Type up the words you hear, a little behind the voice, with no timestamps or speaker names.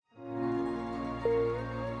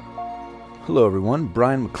Hello everyone,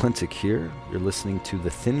 Brian McClintock here. You're listening to The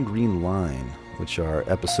Thin Green Line, which are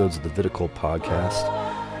episodes of the Viticole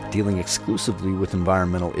podcast dealing exclusively with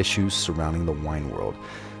environmental issues surrounding the wine world.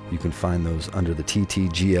 You can find those under the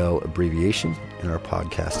TTGL abbreviation in our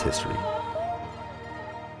podcast history.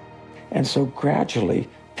 And so gradually,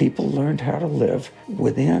 people learned how to live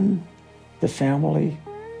within the family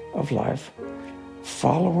of life,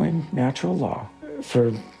 following natural law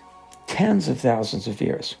for tens of thousands of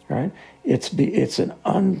years, right? It's an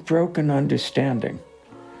unbroken understanding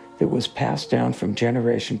that was passed down from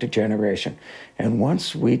generation to generation. And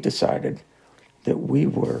once we decided that we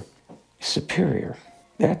were superior,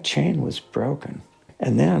 that chain was broken.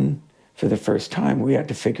 And then, for the first time, we had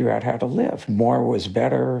to figure out how to live. More was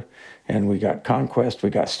better, and we got conquest, we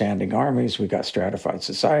got standing armies, we got stratified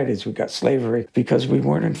societies, we got slavery, because we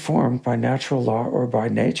weren't informed by natural law or by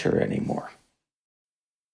nature anymore.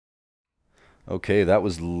 Okay, that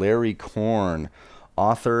was Larry Korn,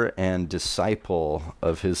 author and disciple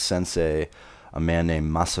of his sensei, a man named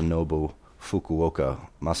Masanobu Fukuoka.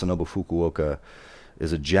 Masanobu Fukuoka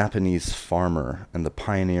is a Japanese farmer and the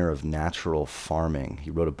pioneer of natural farming.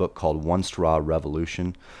 He wrote a book called One Straw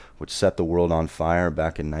Revolution, which set the world on fire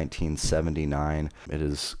back in 1979. It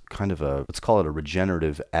is kind of let's call it a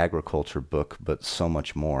regenerative agriculture book, but so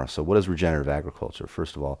much more. So what is regenerative agriculture?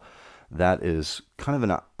 First of all, that is kind of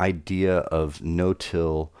an idea of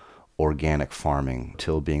no-till organic farming,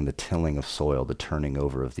 till being the tilling of soil, the turning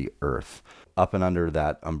over of the earth. Up and under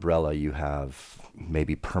that umbrella, you have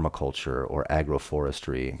maybe permaculture or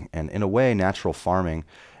agroforestry. And in a way, natural farming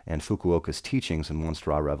and Fukuoka's teachings in One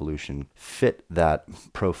Straw Revolution fit that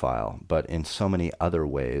profile, but in so many other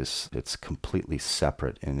ways, it's completely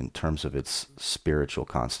separate in terms of its spiritual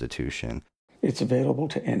constitution. It's available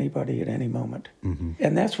to anybody at any moment. Mm-hmm.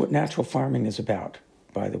 And that's what natural farming is about,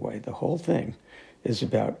 by the way. The whole thing is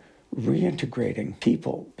about reintegrating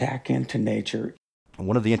people back into nature.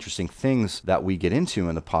 One of the interesting things that we get into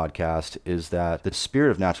in the podcast is that the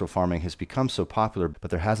spirit of natural farming has become so popular,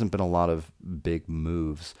 but there hasn't been a lot of big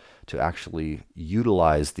moves to actually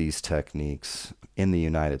utilize these techniques in the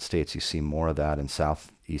United States. You see more of that in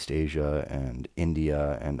Southeast Asia and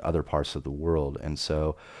India and other parts of the world. And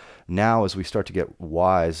so now, as we start to get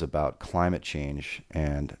wise about climate change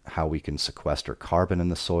and how we can sequester carbon in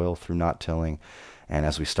the soil through not tilling, and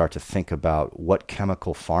as we start to think about what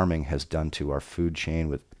chemical farming has done to our food chain,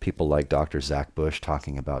 with people like Dr. Zach Bush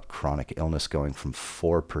talking about chronic illness going from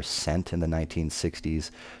 4% in the 1960s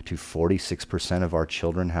to 46% of our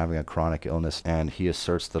children having a chronic illness, and he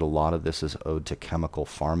asserts that a lot of this is owed to chemical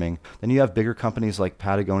farming. Then you have bigger companies like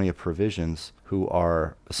Patagonia Provisions who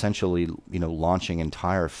are essentially, launching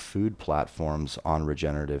entire food platforms on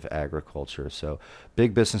regenerative agriculture. So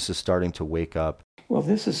big businesses starting to wake up. Well,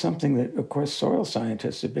 this is something that, of course, soil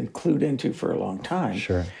scientists have been clued into for a long time.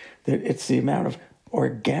 Sure. That it's the amount of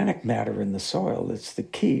organic matter in the soil that's the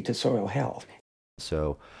key to soil health.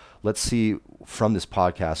 So let's see from this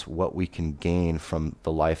podcast what we can gain from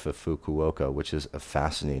the life of Fukuoka, which is a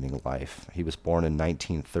fascinating life. He was born in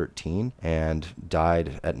 1913 and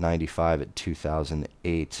died at 95 in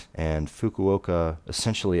 2008. And Fukuoka,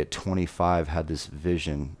 essentially at 25, had this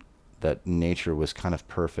vision that nature was kind of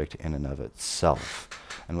perfect in and of itself.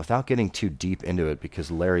 And without getting too deep into it, because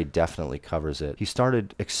Larry definitely covers it, he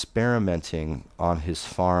started experimenting on his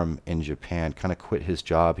farm in Japan, kind of quit his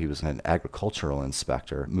job. He was an agricultural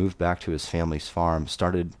inspector, moved back to his family's farm,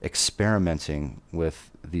 started experimenting with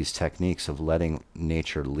these techniques of letting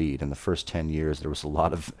nature lead. In the first 10 years, there was a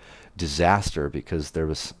lot of disaster because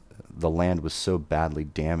the land was so badly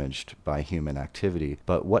damaged by human activity.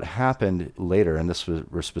 But what happened later, and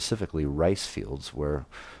were specifically rice fields, where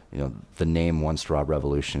the name One Straw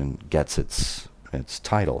Revolution gets its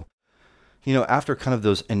title. After kind of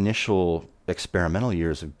those initial experimental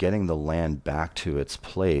years of getting the land back to its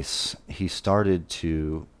place, he started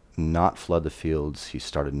to not flood the fields. He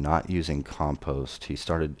started not using compost. He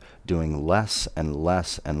started doing less and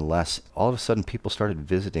less and less. All of a sudden, people started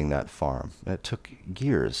visiting that farm. And it took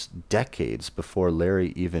years, decades, before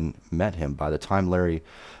Larry even met him. By the time Larry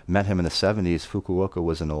met him in the 70s, Fukuoka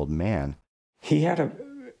was an old man. He had a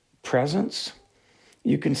presence.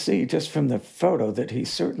 You can see just from the photo that he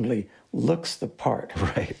certainly looks the part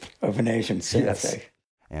of an Asian sensei. Yes.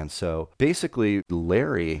 And so basically,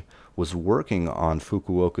 Larry was working on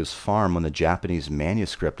Fukuoka's farm when the Japanese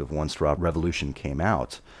manuscript of One Straw Revolution came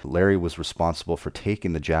out. Larry was responsible for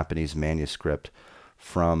taking the Japanese manuscript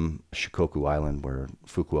from Shikoku Island, where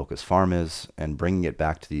Fukuoka's farm is, and bringing it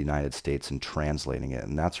back to the United States and translating it.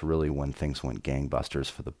 And that's really when things went gangbusters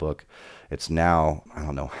for the book. It's now, I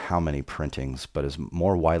don't know how many printings, but is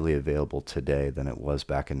more widely available today than it was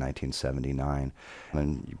back in 1979.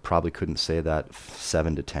 And you probably couldn't say that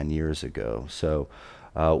 7 to 10 years ago. So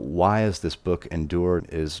why has this book endured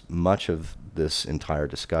is much of this entire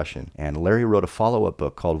discussion. And Larry wrote a follow-up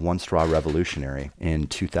book called One Straw Revolutionary in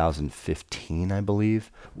 2015, I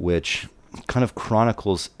believe, which kind of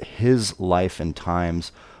chronicles his life and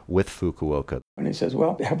times with Fukuoka. And he says,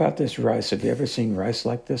 well, how about this rice? Have you ever seen rice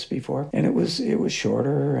like this before? And it was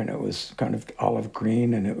shorter, and it was kind of olive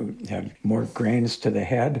green, and it had more grains to the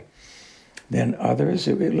head than others.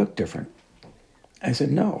 It looked different. I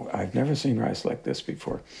said, no, I've never seen rice like this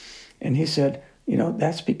before. And he said,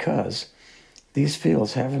 that's because these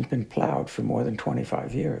fields haven't been plowed for more than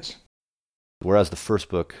 25 years. Whereas the first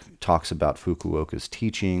book talks about Fukuoka's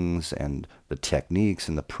teachings and the techniques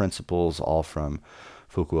and the principles, all from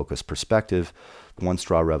Fukuoka's perspective, One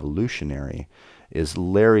Straw Revolutionary is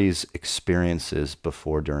Larry's experiences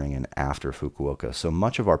before, during, and after Fukuoka. So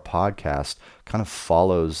much of our podcast kind of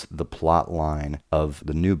follows the plot line of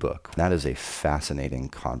the new book. That is a fascinating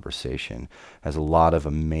conversation. It has a lot of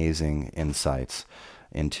amazing insights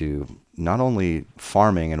into not only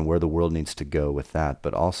farming and where the world needs to go with that,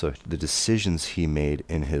 but also the decisions he made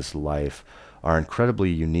in his life are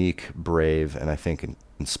incredibly unique, brave, and I think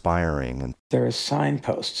inspiring. And there are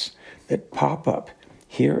signposts that pop up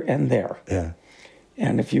here and there. Yeah.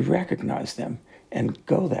 And if you recognize them and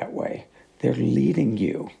go that way, they're leading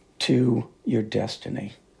you to your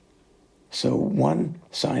destiny. So one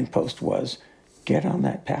signpost was, get on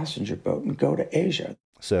that passenger boat and go to Asia.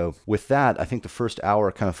 So with that, I think the first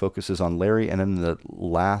hour kind of focuses on Larry, and then the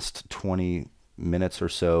last 20 minutes or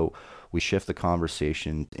so, we shift the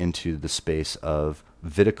conversation into the space of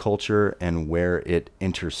viticulture and where it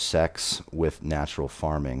intersects with natural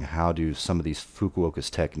farming. How do some of these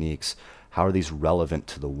Fukuoka's techniques, how are these relevant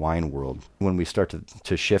to the wine world? When we start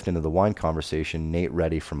to shift into the wine conversation, Nate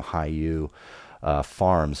Reddy from Hayu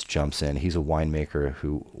Farms jumps in. He's a winemaker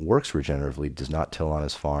who works regeneratively, does not till on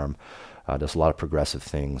his farm, does a lot of progressive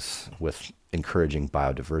things with encouraging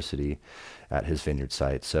biodiversity at his vineyard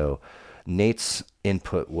site. So Nate's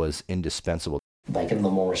input was indispensable. Like in Le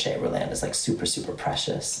Montrachet, where land is like super, super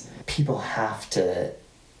precious. People have to,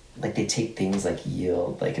 like, they take things like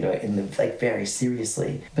yield, like, like very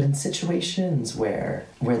seriously. But in situations where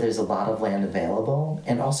there's a lot of land available,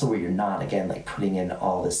 and also where you're not, again, like putting in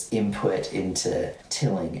all this input into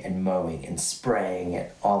tilling and mowing and spraying and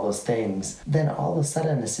all those things, then all of a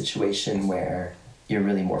sudden a situation where you're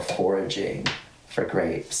really more foraging for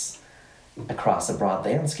grapes across a broad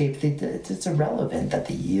landscape, it's irrelevant that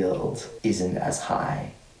the yield isn't as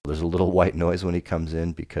high. There's a little white noise when he comes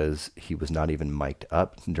in because he was not even mic'd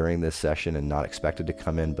up during this session and not expected to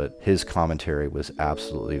come in, but his commentary was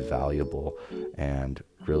absolutely valuable and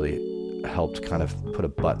really helped kind of put a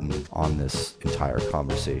button on this entire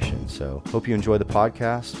conversation. So hope you enjoy the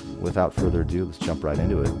podcast. Without further ado, let's jump right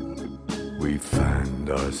into it. We find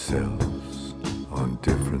ourselves on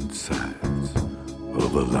different sides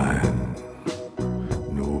of a line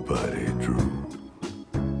nobody drew.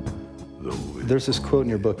 There's this quote in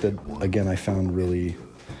your book that, again, I found really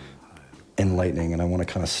enlightening, and I want to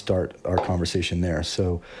kind of start our conversation there.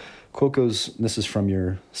 So, quote goes, this is from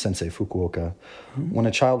your sensei, Fukuoka. Mm-hmm. When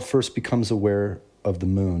a child first becomes aware of the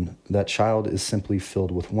moon, that child is simply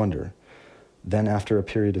filled with wonder. Then, after a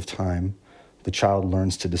period of time, the child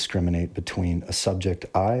learns to discriminate between a subject,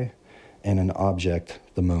 I, and an object,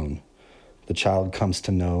 the moon. The child comes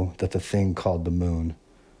to know that the thing called the moon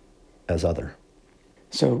as other.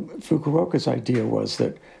 So Fukuoka's idea was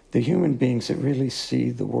that the human beings that really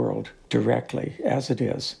see the world directly as it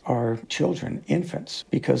is are children, infants,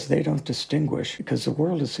 because they don't distinguish, because the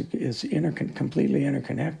world is completely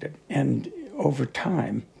interconnected. And over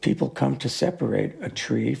time, people come to separate a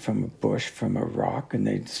tree from a bush, from a rock, and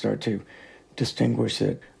they start to distinguish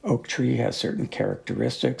that oak tree has certain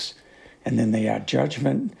characteristics, and then they add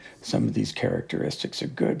judgment. Some of these characteristics are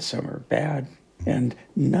good, some are bad. And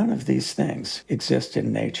none of these things exist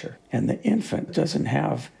in nature. And the infant doesn't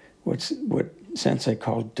have what Sensei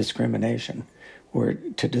called discrimination, or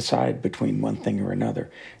to decide between one thing or another.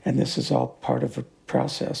 And this is all part of a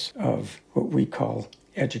process of what we call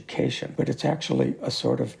education. But it's actually a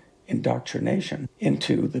sort of indoctrination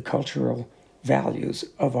into the cultural values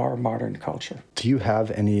of our modern culture. Do you have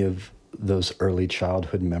any of those early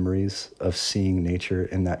childhood memories of seeing nature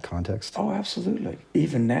in that context? Oh, absolutely.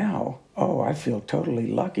 Even now, I feel totally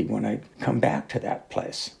lucky when I come back to that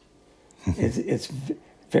place. It's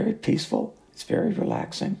very peaceful, It's very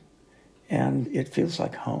relaxing, and it feels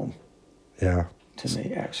like home. Yeah. To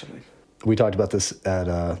me, actually. We talked about this at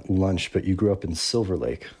lunch, but you grew up in Silver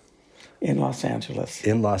Lake. In Los Angeles.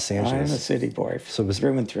 In Los Angeles. I'm a city boy, so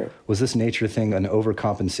through and through. Was this nature thing an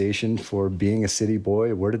overcompensation for being a city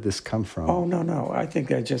boy? Where did this come from? Oh, no. I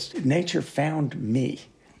think nature found me.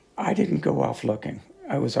 I didn't go off looking.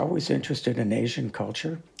 I was always interested in Asian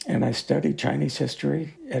culture, and I studied Chinese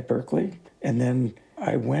history at Berkeley, and then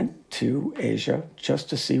I went to Asia just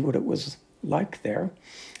to see what it was like there,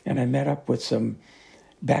 and I met up with some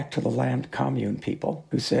back to the land commune people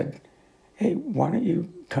who said, hey, why don't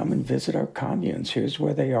you come and visit our communes? Here's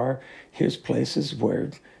where they are. Here's places where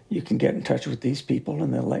you can get in touch with these people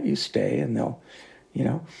and they'll let you stay and they'll,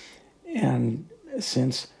 And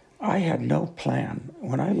since I had no plan,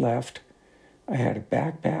 when I left, I had a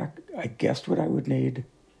backpack. I guessed what I would need.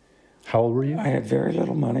 How old were you? I had very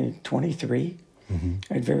little money, 23. Mm-hmm.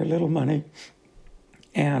 I had very little money.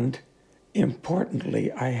 And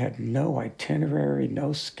importantly, I had no itinerary,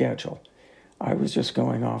 no schedule. I was just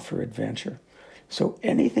going off for adventure. So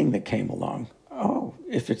anything that came along,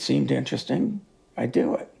 if it seemed interesting, I'd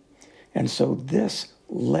do it. And so this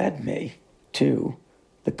led me to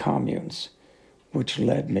the communes, which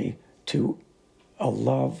led me to a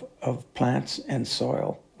love of plants and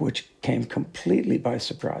soil, which came completely by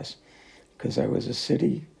surprise, because I was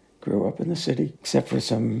grew up in the city, except for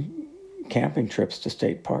some camping trips to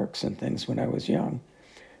state parks and things when I was young.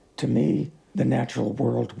 To me, the natural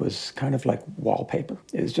world was kind of like wallpaper.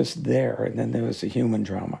 It was just there, and then there was the human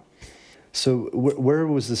drama. So where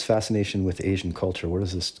was this fascination with Asian culture? Where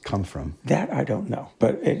does this come from? That I don't know,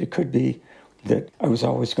 but it could be that I was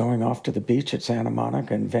always going off to the beach at Santa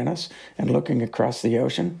Monica and Venice and looking across the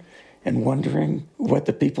ocean and wondering what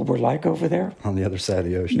the people were like over there. On the other side of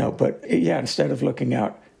the ocean. No, but yeah, instead of looking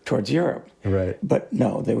out towards Europe. Right. But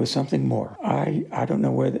no, there was something more. I don't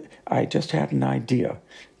know where, I just had an idea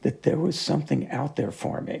that there was something out there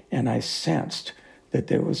for me. And I sensed that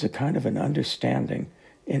there was a kind of an understanding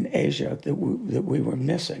in Asia that we were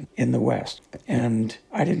missing in the West. And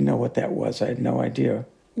I didn't know what that was. I had no idea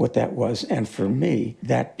what that was. And for me,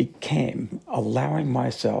 that became allowing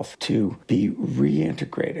myself to be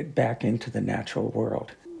reintegrated back into the natural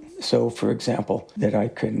world. So, for example, that I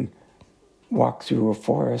can walk through a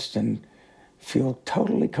forest and feel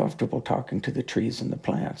totally comfortable talking to the trees and the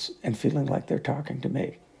plants and feeling like they're talking to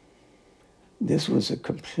me. This was a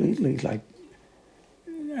completely,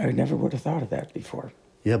 I never would have thought of that before.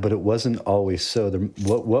 Yeah, but it wasn't always so.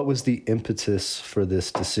 What was the impetus for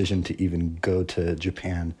this decision to even go to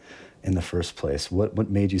Japan in the first place?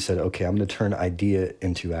 What made you say, okay, I'm going to turn idea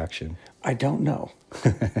into action? I don't know.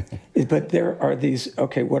 But there are these,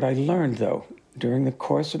 what I learned, though, during the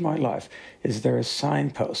course of my life is there are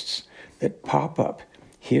signposts that pop up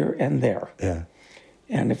here and there. Yeah.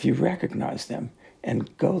 And if you recognize them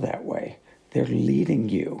and go that way, they're leading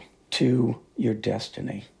you to your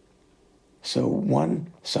destiny. So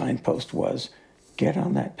one signpost was, get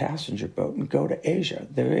on that passenger boat and go to Asia.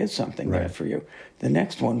 There is something there for you. The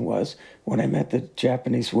next one was, when I met the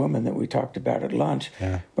Japanese woman that we talked about at lunch,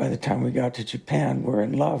 by the time we got to Japan, we're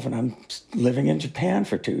in love, and I'm living in Japan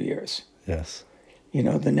for 2 years. Yes.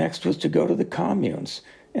 The next was to go to the communes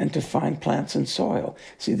and to find plants and soil.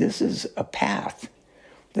 See, this is a path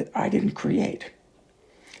that I didn't create.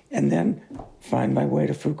 And then find my way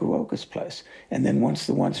to Fukuoka's place. And then once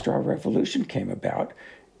the one-straw revolution came about,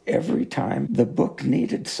 every time the book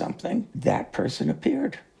needed something, that person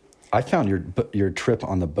appeared. I found your trip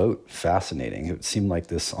on the boat fascinating. It seemed like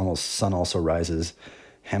this almost Sun Also Rises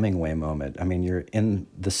Hemingway moment. I mean, you're in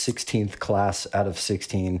the 16th class out of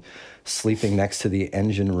 16, sleeping next to the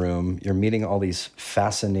engine room. You're meeting all these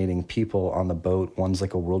fascinating people on the boat. One's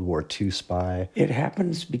like a World War II spy. It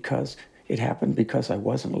happened because I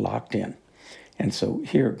wasn't locked in. And so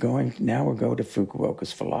now we'll go to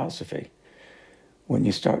Fukuoka's philosophy. When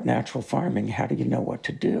you start natural farming, how do you know what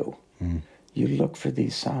to do? You look for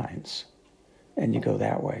these signs and you go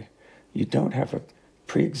that way. You don't have a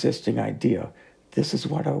pre-existing idea. This is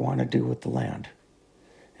what I want to do with the land.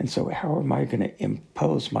 And so how am I going to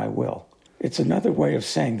impose my will? It's another way of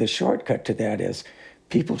saying the shortcut to that is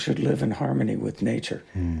people should live in harmony with nature.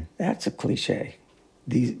 That's a cliche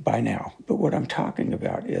by now. But what I'm talking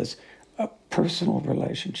about is a personal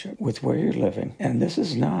relationship with where you're living. And this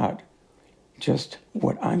is not just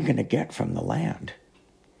what I'm going to get from the land.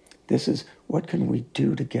 This is what can we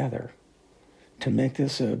do together to make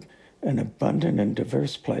this an abundant and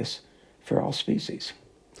diverse place for all species.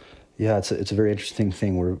 Yeah, it's a very interesting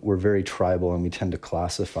thing. We're very tribal and we tend to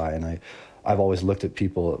classify. And I've always looked at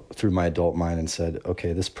people through my adult mind and said,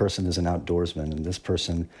 okay, this person is an outdoorsman and this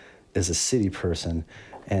person as a city person,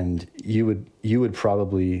 and you would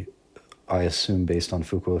probably, I assume based on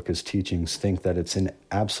Fukuoka's teachings, think that it's in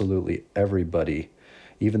absolutely everybody,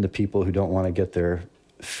 even the people who don't want to get their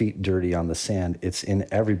feet dirty on the sand. It's in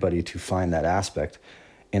everybody to find that aspect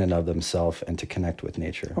in and of themselves and to connect with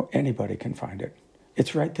nature. Oh, anybody can find it.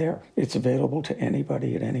 It's right there. It's available to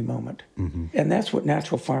anybody at any moment. And that's what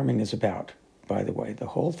natural farming is about, by the way. The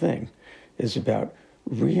whole thing is about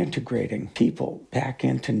reintegrating people back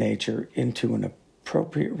into nature, into an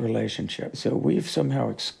appropriate relationship. So we've somehow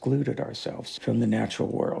excluded ourselves from the natural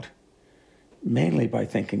world, mainly by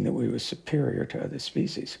thinking that we were superior to other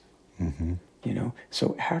species. You know,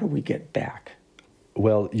 so how do we get back?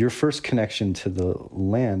 Well, your first connection to the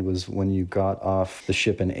land was when you got off the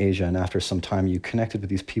ship in Asia, and after some time you connected with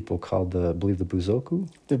these people called, I believe, the Buzoku?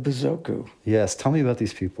 The Buzoku. Yes, tell me about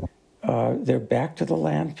these people. They're back to the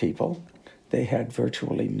land people. They had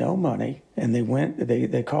virtually no money, and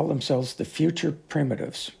they call themselves the future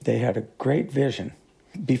primitives. They had a great vision.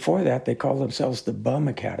 Before that, they called themselves the Bum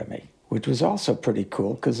Academy, which was also pretty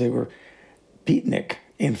cool because they were beatnik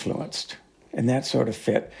influenced. And that sort of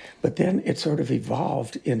fit. But then it sort of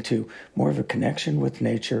evolved into more of a connection with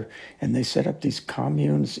nature, and they set up these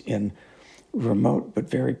communes in remote but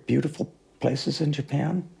very beautiful places in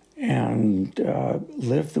Japan, and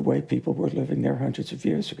lived the way people were living there hundreds of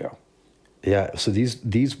years ago. Yeah, so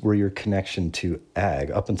these were your connection to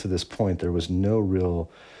ag. Up until this point, there was no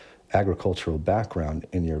real agricultural background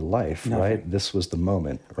in your life, Nothing. right? This was the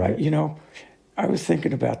moment, right? I was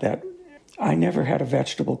thinking about that. I never had a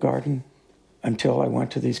vegetable garden until I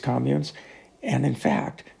went to these communes. And in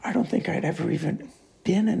fact, I don't think I'd ever even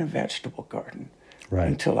been in a vegetable garden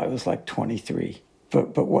until I was like 23.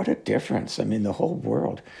 But what a difference. I mean, the whole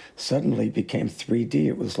world suddenly became 3D.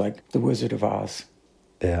 It was like the Wizard of Oz.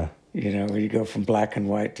 Yeah. You know, where you go from black and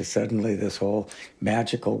white to suddenly this whole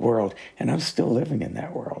magical world. And I'm still living in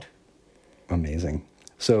that world. Amazing.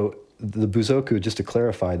 So the Buzoku, just to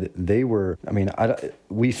clarify, that they were, I mean,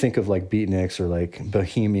 we think of like beatniks or like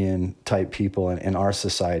bohemian type people in our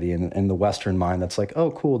society, and in the Western mind, that's like, oh,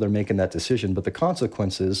 cool, they're making that decision. But the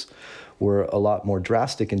consequences were a lot more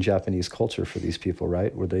drastic in Japanese culture for these people,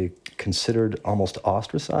 right? Were they considered almost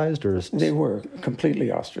ostracized, or? They were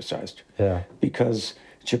completely ostracized. Yeah. Because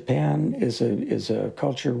Japan is a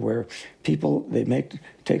culture where people, it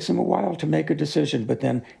takes them a while to make a decision, but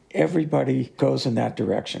then everybody goes in that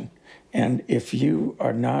direction. And if you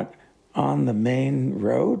are not on the main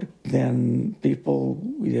road, then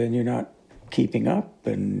you're not keeping up,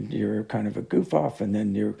 and you're kind of a goof off, and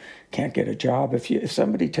then you can't get a job. If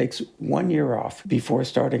somebody takes 1 year off before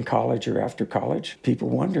starting college or after college, people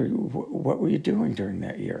wonder, what were you doing during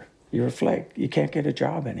that year? You're a flake. You can't get a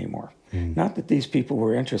job anymore. Not that these people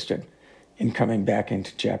were interested in coming back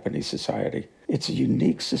into Japanese society. It's a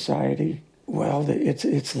unique society. Well,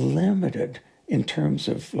 it's limited in terms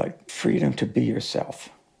of like freedom to be yourself.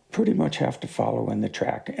 Pretty much have to follow in the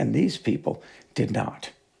track. And these people did not.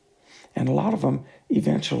 And a lot of them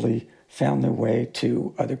eventually found their way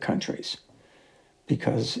to other countries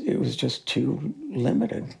because it was just too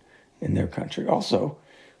limited in their country. Also,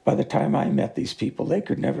 by the time I met these people, they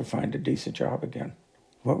could never find a decent job again.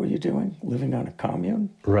 What were you doing? Living on a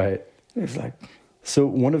commune? Right. It was like... So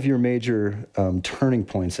one of your major turning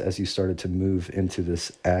points as you started to move into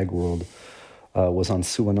this ag world was on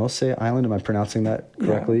Suwanose Island. Am I pronouncing that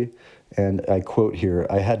correctly? Yeah. And I quote here,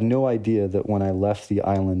 "I had no idea that when I left the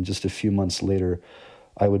island just a few months later,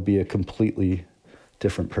 I would be a completely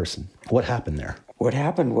different person." What happened there? What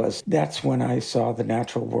happened was, that's when I saw the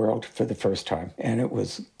natural world for the first time. And it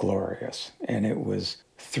was glorious. And it was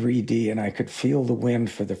 3D, and I could feel the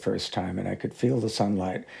wind for the first time, and I could feel the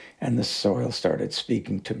sunlight, and the soil started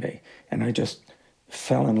speaking to me. And I just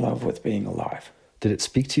fell in love with being alive. Did it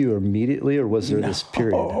speak to you immediately, or was there this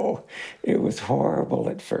period? Oh, it was horrible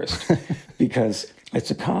at first because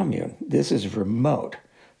it's a commune. This is remote.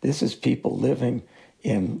 This is people living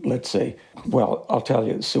in, let's say, well, I'll tell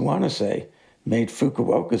you, Suwanose made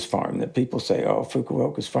Fukuoka's farm that people say, oh,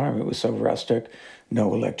 Fukuoka's farm, it was so rustic,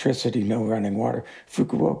 no electricity, no running water.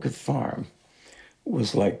 Fukuoka's farm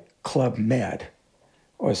was like Club Med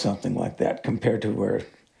or something like that compared to where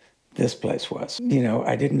this place was. You know,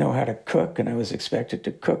 I didn't know how to cook, and I was expected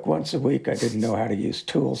to cook once a week. I didn't know how to use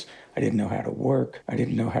tools. I didn't know how to work. I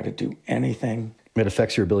didn't know how to do anything. It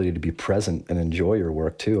affects your ability to be present and enjoy your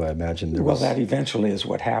work, too, I imagine. Well, that eventually is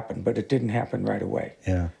what happened, but it didn't happen right away.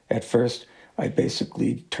 Yeah. At first, I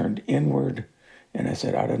basically turned inward, and I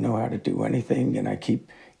said, I don't know how to do anything, and I keep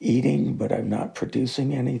eating, but I'm not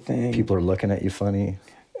producing anything. People are looking at you funny.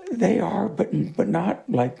 They are, but not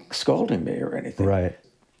like scolding me or anything. Right.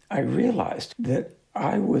 I realized that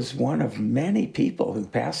I was one of many people who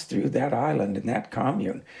passed through that island in that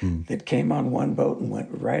commune that came on one boat and went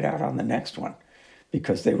right out on the next one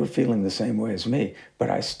because they were feeling the same way as me, but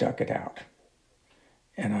I stuck it out.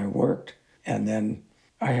 And I worked, and then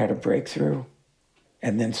I had a breakthrough,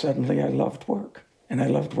 and then suddenly I loved work, and I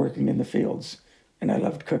loved working in the fields, and I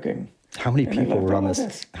loved cooking. How many people were on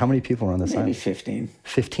this? How many people were on this island? Maybe 15.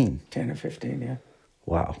 15? 10 or 15, yeah.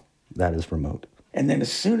 Wow, that is remote. And then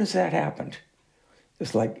as soon as that happened,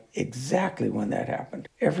 it's like exactly when that happened,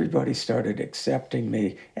 everybody started accepting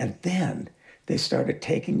me, and then they started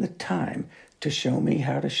taking the time to show me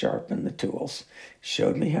how to sharpen the tools,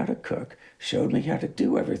 showed me how to cook, showed me how to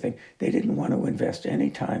do everything. They didn't want to invest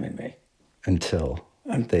any time in me. Until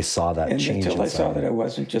they saw that change. Until I saw inside that I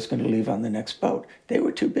wasn't just going to leave on the next boat. They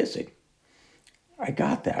were too busy. I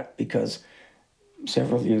got that because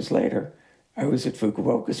several years later, I was at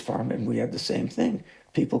Fukuoka's farm and we had the same thing.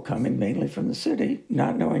 People coming mainly from the city,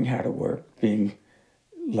 not knowing how to work, being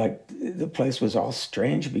like the place was all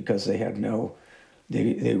strange because they had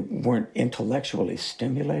they weren't intellectually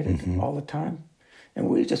stimulated all the time. And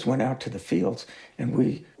we just went out to the fields and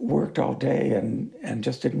we worked all day and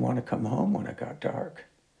just didn't want to come home when it got dark.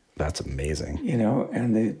 That's amazing. You know,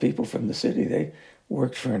 and the people from the city, they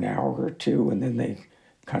worked for an hour or two and then they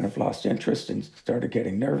kind of lost interest and started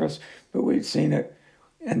getting nervous. But we'd seen it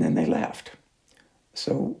and then they left.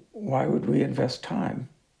 So why would we invest time?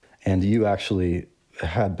 And you actually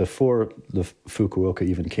had, before the Fukuoka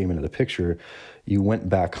even came into the picture, you went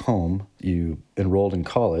back home, you enrolled in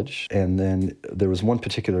college, and then there was one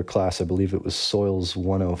particular class, I believe it was Soils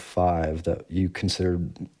 105, that you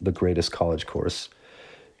considered the greatest college course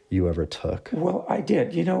you ever took. Well, I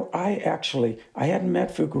did. You know, I hadn't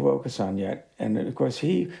met Fukuoka-san yet, and of course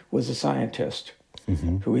he was a scientist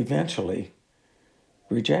who eventually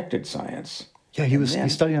rejected science. Yeah, he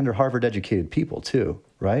studied under Harvard-educated people too,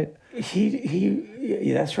 right?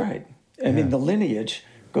 Yeah, that's right. I mean, the lineage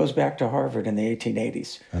goes back to Harvard in the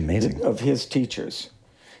 1880s. Amazing. Of his teachers.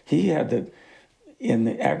 He had in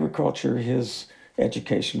the agriculture, his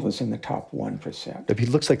education was in the top 1%. But he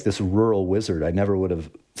looks like this rural wizard. I never would have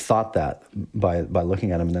thought that by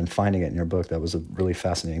looking at him and then finding it in your book. That was a really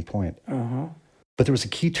fascinating point. But there was a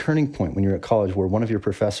key turning point when you were at college where one of your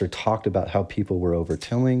professors talked about how people were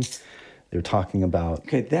over-tilling. They were talking about...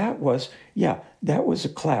 Okay, that was a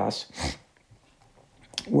class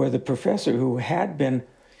where the professor who had been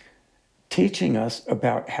teaching us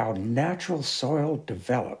about how natural soil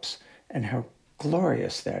develops and how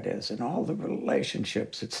glorious that is and all the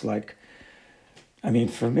relationships. It's like, I mean,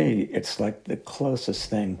 for me, it's like the closest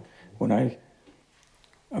thing. When I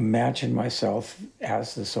imagine myself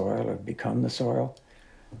as the soil or become the soil,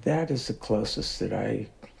 that is the closest that I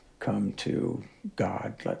come to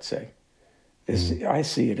God, let's say. I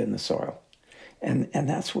see it in the soil. And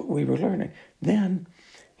that's what we were learning. Then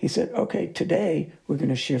he said, okay, today we're going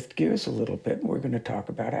to shift gears a little bit and we're going to talk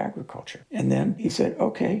about agriculture. And then he said,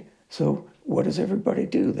 okay, so what does everybody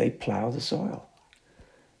do? They plow the soil.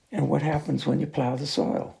 And what happens when you plow the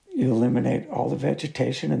soil? You eliminate all the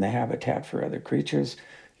vegetation and the habitat for other creatures.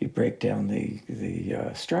 You break down the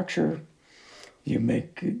structure. You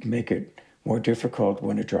make it more difficult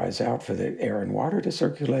when it dries out for the air and water to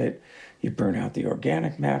circulate. You burn out the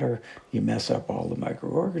organic matter. You mess up all the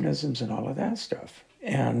microorganisms and all of that stuff.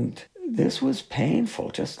 And this was painful,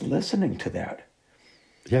 just listening to that.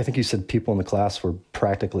 Yeah, I think you said people in the class were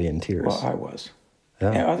practically in tears. Well, I was.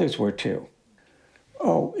 Yeah. And others were too.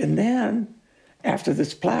 Oh, and then after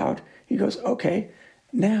this plowed, he goes, okay,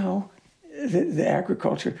 now the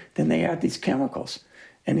agriculture, then they add these chemicals.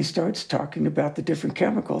 And he starts talking about the different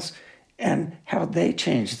chemicals and how they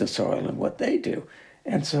change the soil and what they do.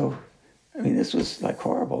 And so, I mean, this was like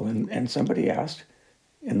horrible. And somebody asked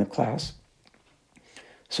in the class,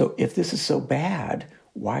 so if this is so bad,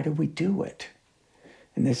 why do we do it?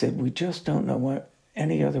 And they said, we just don't know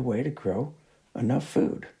any other way to grow enough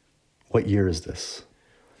food. What year is this?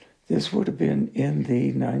 This would have been in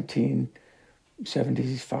the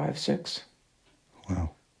 1975, 6.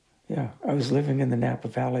 Wow. Yeah, I was living in the Napa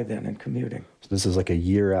Valley then and commuting. So this is like a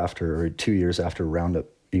year after, or 2 years after Roundup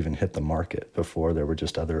even hit the market. Before there were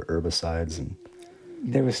just other herbicides and...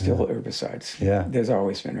 There were still herbicides. Yeah. There's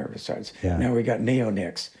always been herbicides. Yeah. Now we got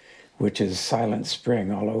neonics, which is silent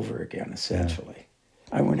spring all over again, essentially.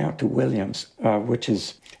 Yeah. I went out to Williams, which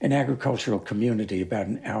is an agricultural community about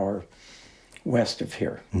an hour west of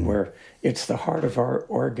here, where it's the heart of our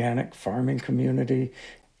organic farming community,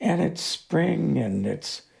 and it's spring, and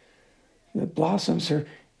the blossoms are,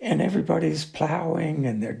 and everybody's plowing,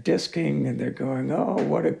 and they're disking, and they're going, oh,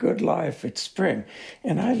 what a good life, it's spring.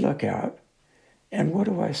 And I look out, and what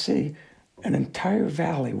do I see? an entire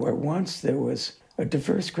valley where once there was a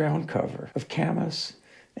diverse ground cover of camas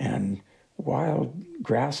and wild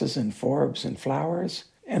grasses and forbs and flowers.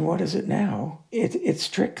 And what is it now? It's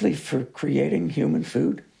strictly for creating human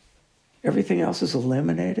food. Everything else is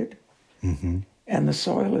eliminated, and the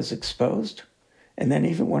soil is exposed. And then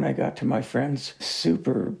even when I got to my friend's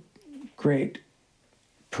super great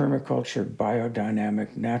permaculture,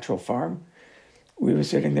 biodynamic, natural farm, we were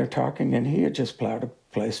sitting there talking, and he had just plowed a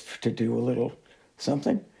place to do a little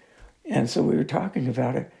something. And so we were talking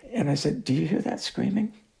about it, and I said, "Do you hear that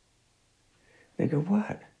screaming?" They go,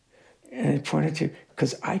 "What?" And I pointed to,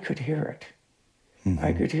 because I could hear it.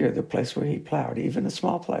 I could hear the place where he plowed, even a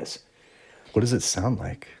small place. What does it sound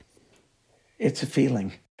like? It's a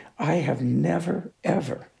feeling. I have never,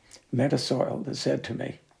 ever met a soil that said to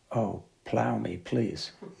me, "Oh, plow me,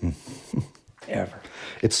 please." Ever.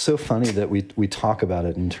 It's so funny that we talk about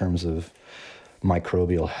it in terms of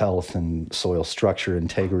microbial health and soil structure,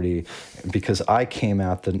 integrity, because I came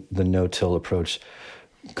at the no-till approach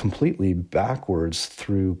completely backwards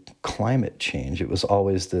through climate change. It was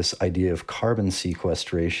always this idea of carbon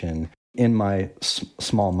sequestration. In my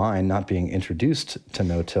small mind, not being introduced to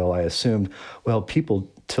no-till, I assumed, well,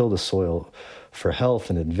 people till the soil for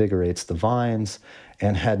health and it invigorates the vines,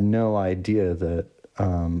 and had no idea that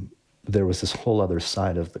there was this whole other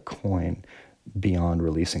side of the coin beyond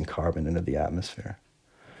releasing carbon into the atmosphere.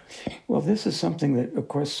 Well, this is something that, of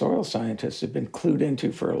course, soil scientists have been clued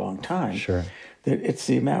into for a long time. Sure. That it's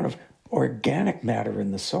the amount of organic matter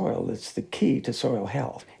in the soil that's the key to soil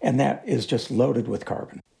health. And that is just loaded with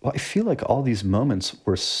carbon. Well, I feel like all these moments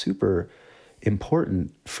were super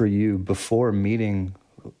important for you before meeting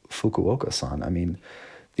Fukuoka-san. I mean,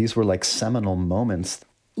 these were like seminal moments.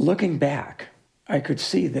 Looking back, I could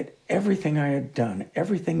see that everything I had done,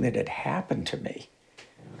 everything that had happened to me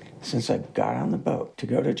since I got on the boat to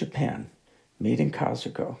go to Japan, meeting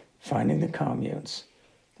Kazuko, finding the communes,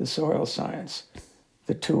 the soil science,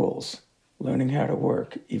 the tools, learning how to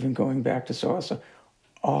work, even going back to soil science,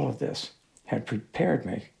 all of this had prepared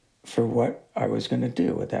me for what I was going to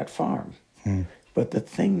do at that farm. But the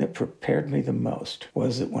thing that prepared me the most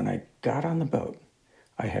was that when I got on the boat,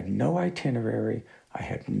 I had no itinerary, I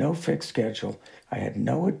had no fixed schedule, I had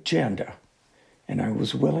no agenda, and I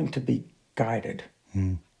was willing to be guided.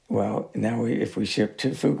 Well, now if we shift to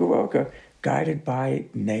Fukuoka, guided by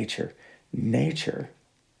nature. Nature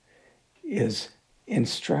is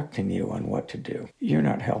instructing you on what to do. You're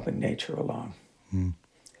not helping nature along.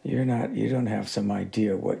 You don't have some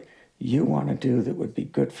idea what you want to do that would be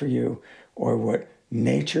good for you, or what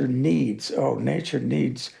nature needs. Oh, nature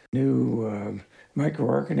needs new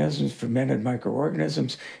microorganisms, fermented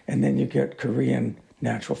microorganisms, and then you get Korean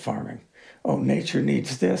natural farming. Oh, nature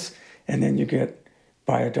needs this, and then you get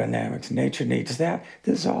biodynamics. Nature needs that.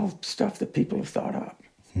 This is all stuff that people have thought up.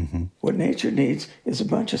 What nature needs is a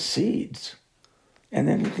bunch of seeds, and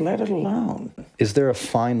then let it alone. Is there a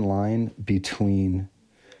fine line between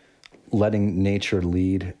letting nature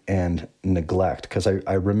lead and neglect? Because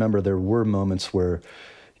I remember there were moments where,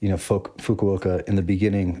 Fukuoka in the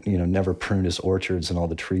beginning, never pruned his orchards and all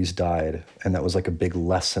the trees died. And that was like a big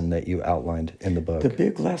lesson that you outlined in the book. The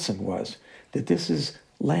big lesson was that this is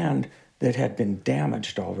land that had been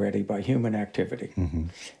damaged already by human activity.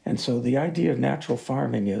 And so the idea of natural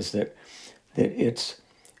farming is that it's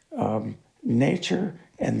nature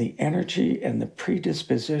and the energy and the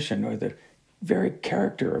predisposition, or the very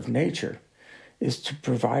character of nature, is to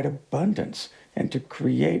provide abundance and to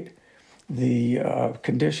create the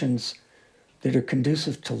conditions that are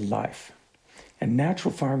conducive to life. And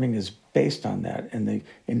natural farming is based on that. And the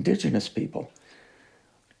indigenous people,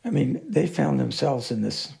 they found themselves in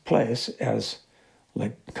this place as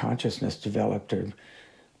like consciousness developed, or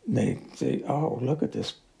they say, "Oh, look at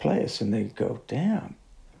this place," and they go, "Damn.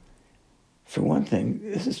 For one thing,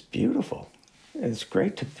 this is beautiful. It's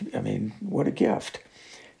great to, what a gift."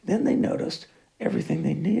 Then they noticed everything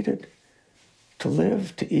they needed to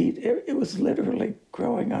live, to eat. It was literally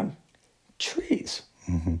growing on trees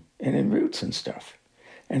and in roots and stuff.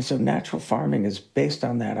 And so natural farming is based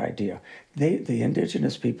on that idea. The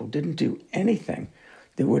indigenous people didn't do anything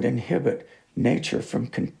that would inhibit nature from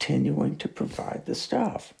continuing to provide the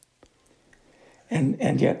stuff.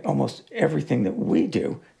 And yet almost everything that we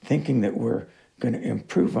do, thinking that we're going to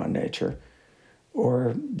improve on nature,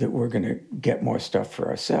 or that we're going to get more stuff for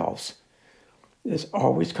ourselves, there's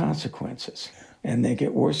always consequences. And they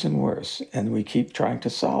get worse and worse. And we keep trying to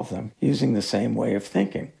solve them using the same way of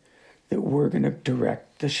thinking, that we're going to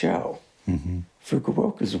direct the show.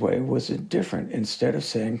 Fukuoka's way was different. Instead of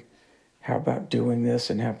saying, how about doing this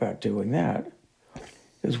and how about doing that,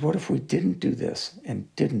 is what if we didn't do this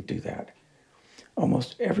and didn't do that?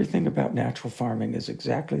 almost everything about natural farming is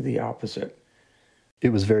exactly the opposite. It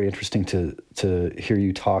was very interesting to hear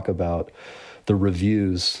you talk about the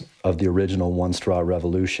reviews of the original One Straw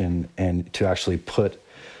Revolution, and to actually put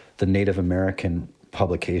the Native American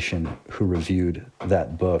publication who reviewed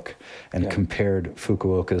that book and compared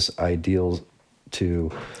Fukuoka's ideals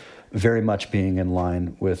to very much being in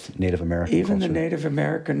line with Native American Even culture. the Native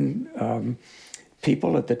American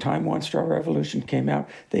people at the time One Straw Revolution came out,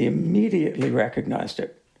 they immediately recognized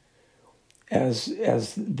it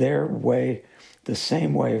as their way, the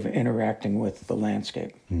same way of interacting with the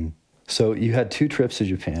landscape. Mm. So you had 2 trips to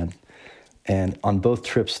Japan, and on both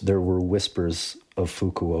trips there were whispers of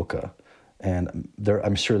Fukuoka. And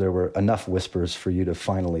I'm sure there were enough whispers for you to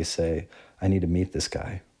finally say, I need to meet this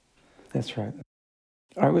guy. That's right.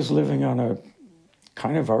 I was living on a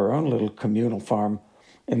kind of our own little communal farm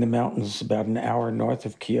in the mountains about an hour north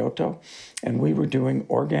of Kyoto, and we were doing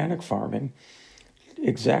organic farming,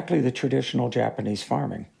 exactly the traditional Japanese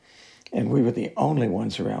farming. And we were the only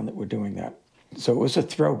ones around that were doing that. So it was a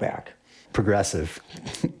throwback. Progressive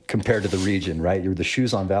compared to the region, right? You were the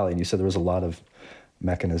Shuzan Valley, and you said there was a lot of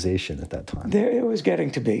mechanization at that time. It was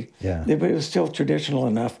getting to be. Yeah. But it was still traditional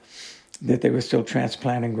enough that they were still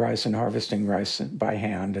transplanting rice and harvesting rice by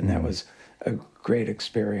hand, and that was a great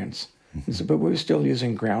experience. So, but we were still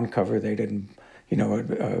using ground cover. They didn't,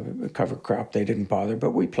 a cover crop, they didn't bother,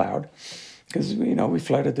 but we plowed because, we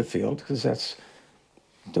flooded the field because that's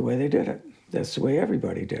the way they did it. That's the way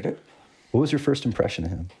everybody did it. What was your first impression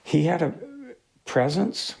of him? He had a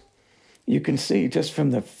presence. You can see just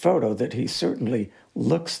from the photo that he certainly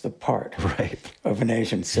looks the part of an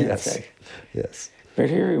Asian sensei. Yes. But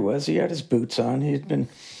here he was. He had his boots on. He had been,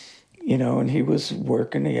 and he was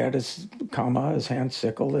working. He had his kama, his hand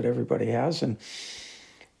sickle that everybody has, and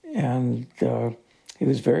he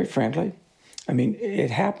was very friendly. I mean,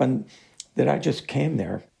 it happened that I just came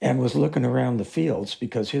there and was looking around the fields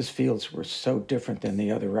because his fields were so different than the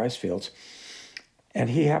other rice fields. And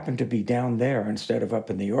he happened to be down there instead of up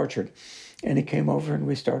in the orchard. And he came over and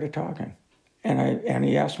we started talking. And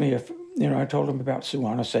he asked me if, I told him about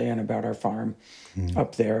Suwanose and about our farm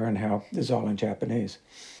up there and how it's all in Japanese.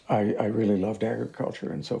 I really loved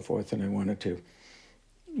agriculture and so forth, and I wanted to,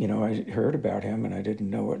 I heard about him and I didn't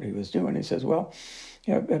know what he was doing. He says, well,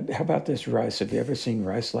 how about this rice? Have you ever seen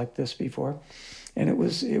rice like this before? And it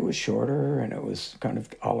was shorter and it was kind of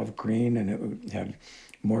olive green and it had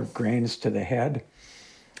more grains to the head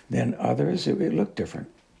than others. It looked different.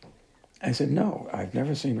 I said, no, I've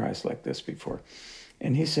never seen rice like this before.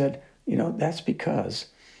 And he said, that's because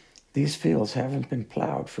these fields haven't been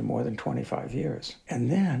plowed for more than 25 years.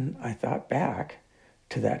 And then I thought back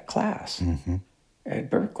to that class at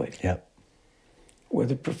Berkeley, where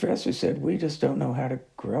the professor said, we just don't know how to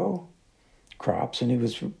grow crops. And he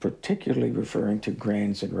was particularly referring to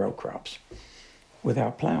grains and row crops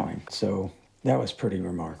without plowing. So that was pretty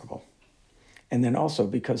remarkable. And then also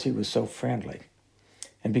because he was so friendly.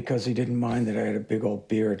 And because he didn't mind that I had a big old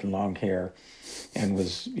beard and long hair and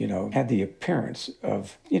was, had the appearance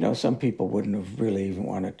of, some people wouldn't have really even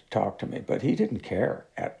wanted to talk to me, but he didn't care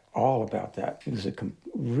at all about that. He was a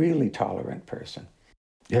really tolerant person.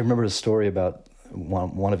 Yeah, I remember a story about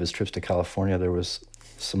one of his trips to California. There was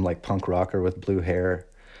some punk rocker with blue hair,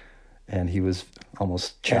 and he was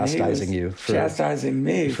almost chastising you for chastising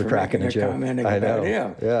me for cracking a joke. Commenting about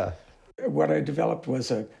him. Yeah. What I developed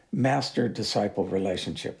was a master-disciple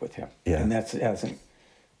relationship with him. Yeah. And that hasn't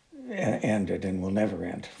ended and will never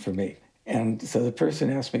end for me. And so the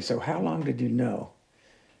person asked me, so how long did you know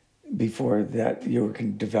before that you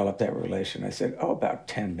can develop that relation? I said, about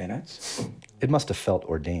 10 minutes. It must have felt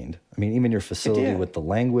ordained. I mean, even your facility with the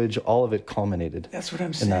language, all of it culminated. That's what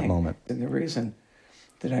I'm saying. In that moment. And the reason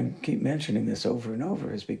that I keep mentioning this over and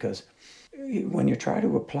over is because when you try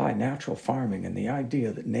to apply natural farming and the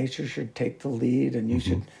idea that nature should take the lead and you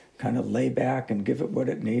should kind of lay back and give it what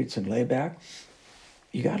it needs and lay back,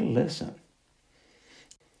 you got to listen.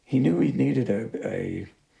 He knew he needed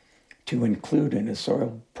to include in his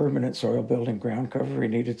permanent soil building ground cover, he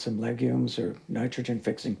needed some legumes or nitrogen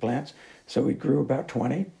fixing plants. So he grew about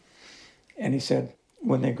 20. And he said,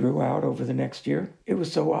 when they grew out over the next year, it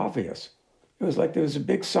was so obvious. It was like there was a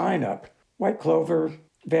big sign up, white clover,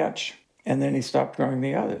 vetch, and then he stopped growing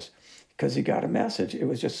the others because he got a message. It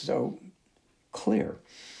was just so clear.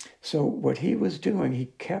 So what he was doing,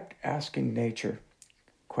 he kept asking nature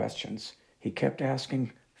questions. He kept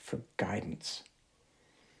asking for guidance.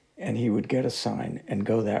 And he would get a sign and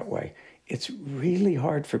go that way. It's really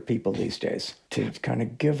hard for people these days to kind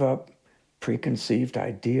of give up preconceived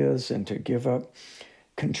ideas and to give up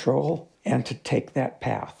control and to take that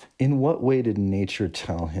path. In what way did nature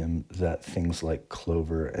tell him that things like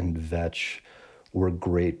clover and vetch were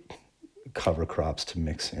great cover crops to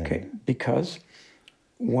mix in? Okay, because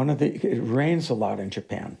it rains a lot in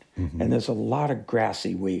Japan, and there's a lot of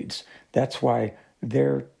grassy weeds. That's why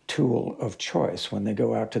their tool of choice when they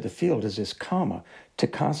go out to the field is this kama, to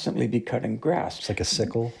constantly be cutting grass. It's like a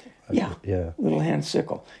sickle? Yeah, little hand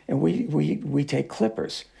sickle. And we take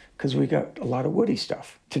clippers because we got a lot of woody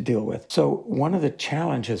stuff to deal with. So one of the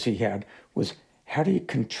challenges he had was, how do you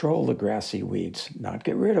control the grassy weeds? Not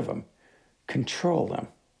get rid of them, control them.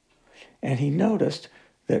 And he noticed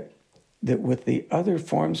that with the other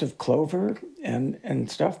forms of clover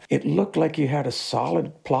and stuff, it looked like you had a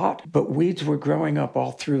solid plot, but weeds were growing up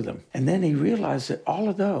all through them. And then he realized that all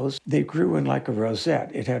of those, they grew in like a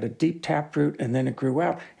rosette. It had a deep taproot, and then it grew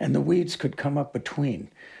out, and the weeds could come up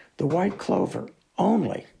between. The white clover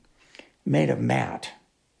only made a mat,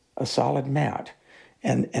 a solid mat,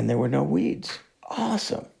 and there were no weeds.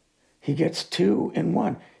 Awesome. He gets 2 in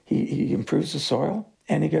 1. He improves the soil,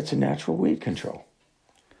 and he gets a natural weed control.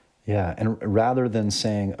 Yeah, and rather than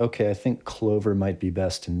saying, okay, I think clover might be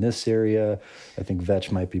best in this area, I think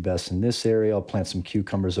vetch might be best in this area, I'll plant some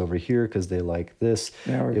cucumbers over here because they like this.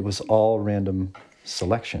 It was all random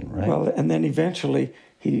selection, right? Well, and then eventually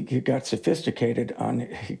he got sophisticated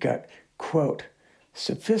he got, quote,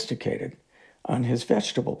 sophisticated on his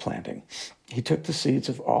vegetable planting. He took the seeds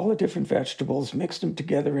of all the different vegetables, mixed them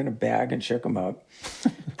together in a bag and shook them up,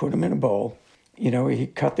 put them in a bowl. He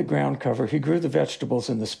cut the ground cover. He grew the vegetables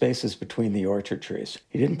in the spaces between the orchard trees.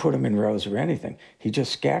 He didn't put them in rows or anything. He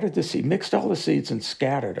just scattered the seed, mixed all the seeds and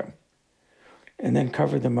scattered them, and then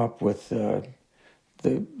covered them up with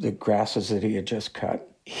the grasses that he had just cut.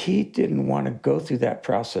 He didn't want to go through that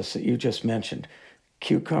process that you just mentioned.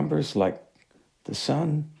 Cucumbers like the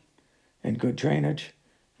sun and good drainage,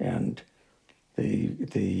 and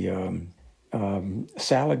the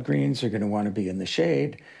salad greens are going to want to be in the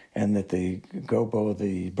shade, and that the gobo,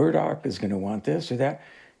 the burdock, is going to want this or that.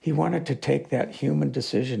 He wanted to take that human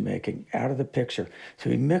decision-making out of the picture. So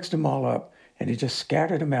he mixed them all up, and he just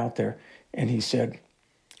scattered them out there. And he said,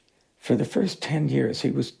 for the first 10 years,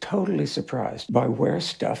 he was totally surprised by where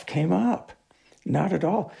stuff came up. Not at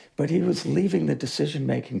all. But he was leaving the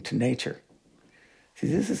decision-making to nature. See,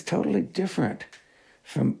 this is totally different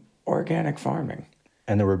from organic farming.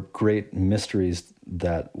 And there were great mysteries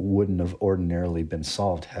that wouldn't have ordinarily been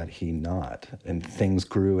solved had he not. And things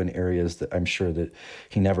grew in areas that I'm sure that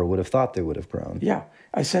he never would have thought they would have grown. Yeah.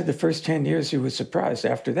 I said the first 10 years he was surprised.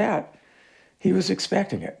 After that, he was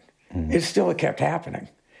expecting it. Mm-hmm. It still kept happening.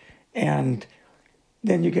 And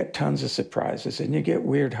then you get tons of surprises, and you get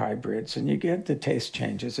weird hybrids, and you get the taste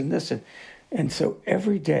changes and this. And so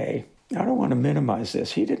every day, I don't want to minimize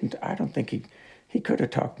this. I don't think he could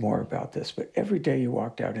have talked more about this, but every day you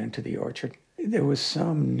walked out into the orchard, there was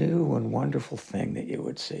some new and wonderful thing that you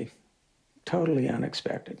would see. Totally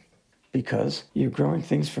unexpected. Because you're growing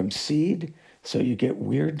things from seed, so you get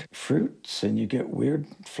weird fruits, and you get weird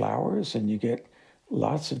flowers, and you get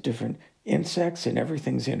lots of different insects, and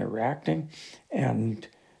everything's interacting. And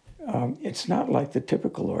it's not like the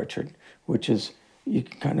typical orchard, which is you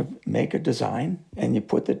kind of make a design, and you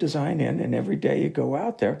put the design in, and every day you go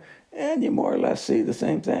out there, and you more or less see the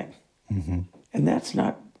same thing. Mm-hmm. And that's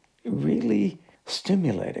not really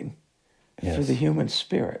stimulating for the human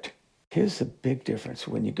spirit. Here's the big difference.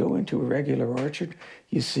 When you go into a regular orchard,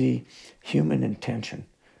 you see human intention.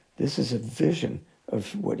 This is a vision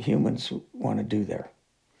of what humans want to do there.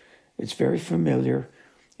 It's very familiar.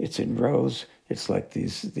 It's in rows. It's like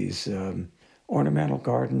these ornamental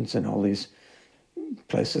gardens and all these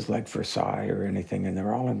places like Versailles or anything, and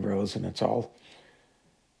they're all in rows, and it's all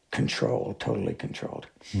controlled, totally controlled.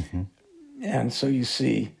 Mm-hmm. And so you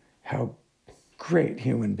see how great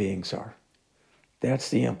human beings are. That's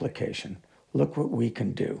the implication. Look what we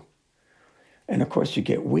can do. And of course you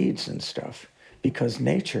get weeds and stuff because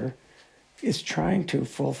nature is trying to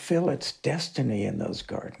fulfill its destiny in those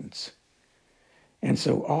gardens. And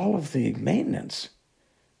so all of the maintenance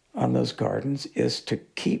on those gardens is to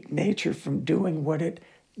keep nature from doing what it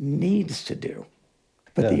needs to do.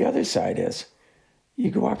 But the other side is,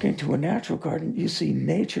 you walk into a natural garden, you see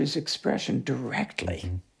nature's expression directly.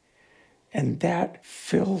 Mm-hmm. And that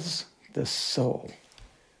fills the soul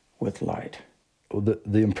with light. Well,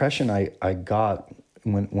 the impression I got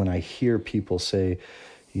when I hear people say,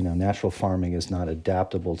 natural farming is not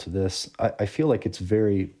adaptable to this, I feel like it's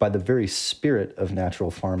by the very spirit of natural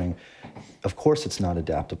farming, of course it's not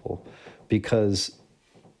adaptable, because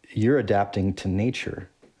you're adapting to nature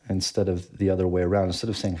instead of the other way around. Instead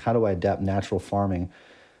of saying, how do I adapt natural farming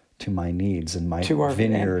to my needs and my To our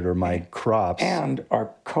vineyard or my crops. And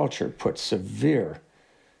our culture puts severe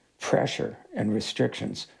pressure and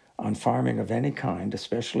restrictions on farming of any kind,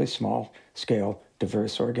 especially small-scale,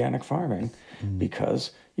 diverse organic farming,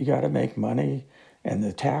 because you got to make money, and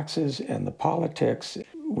the taxes and the politics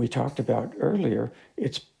we talked about earlier,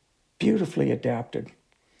 it's beautifully adapted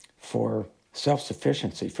for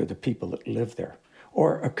self-sufficiency for the people that live there,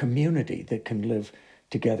 or a community that can live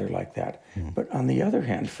together like that. But on the other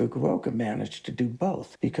hand, Fukuoka managed to do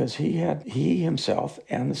both because he himself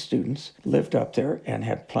and the students lived up there and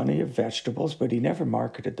had plenty of vegetables, but he never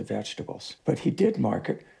marketed the vegetables. But he did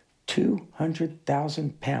market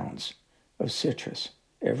 200,000 pounds of citrus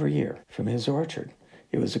every year from his orchard.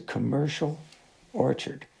 It was a commercial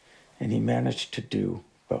orchard, and he managed to do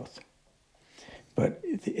both. But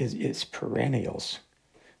it's perennials.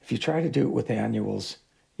 If you try to do it with annuals,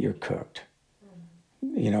 you're cooked.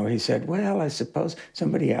 You know, he said, well, I suppose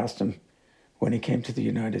somebody asked him when he came to the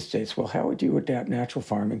United States, well, how would you adapt natural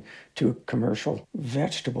farming to a commercial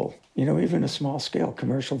vegetable? You know, even a small scale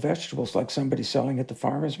commercial vegetables like somebody selling at the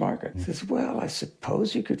farmer's market. He says, well, I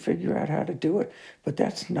suppose you could figure out how to do it, but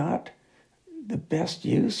that's not the best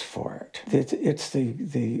use for it. It's the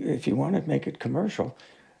if you want to make it commercial,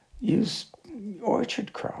 use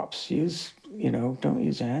orchard crops. Don't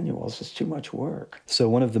use annuals. It's too much work. So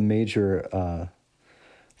one of the major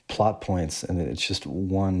plot points, and it's just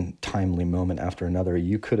one timely moment after another.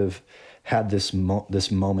 You could have had this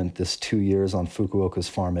moment, this 2 years on Fukuoka's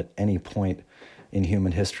farm at any point in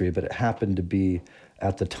human history, but it happened to be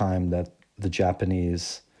at the time that the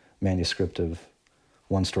Japanese manuscript of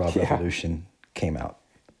One Straw Revolution came out.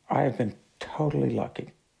 I have been totally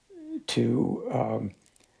lucky to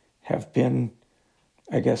have been,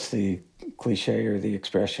 I guess the cliche or the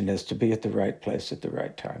expression is to be at the right place at the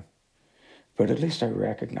right time. But at least I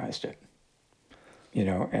recognized it,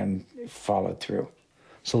 and followed through.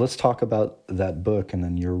 So let's talk about that book and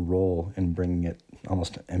then your role in bringing it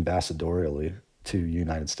almost ambassadorially to the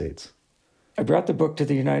United States. I brought the book to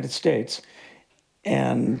the United States,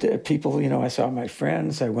 and people, I saw my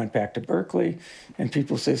friends. I went back to Berkeley, and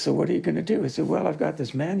people say, so what are you going to do? I said, well, I've got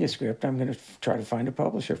this manuscript. I'm going to try to find a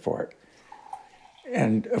publisher for it.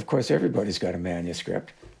 And, of course, everybody's got a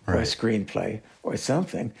manuscript. Or a screenplay or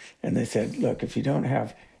something. And they said, look, if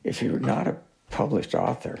you're not a published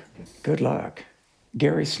author, good luck.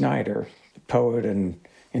 Gary Snyder, the poet and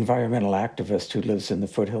environmental activist who lives in the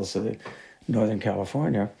foothills of Northern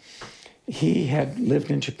California, he had lived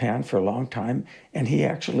in Japan for a long time, and he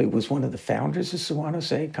actually was one of the founders of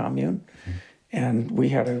Suwanosei Commune. And we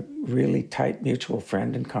had a really tight mutual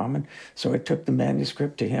friend in common. So I took the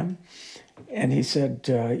manuscript to him, and he said,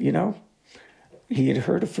 he had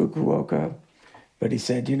heard of Fukuoka, but he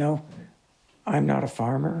said, I'm not a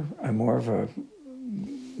farmer. I'm more of a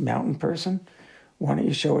mountain person. Why don't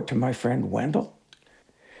you show it to my friend Wendell?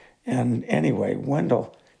 And anyway,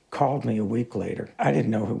 Wendell called me a week later. I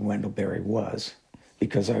didn't know who Wendell Berry was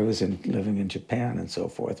because I was living in Japan and so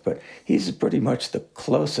forth, but he's pretty much the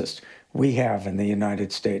closest we have in the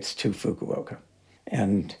United States to Fukuoka.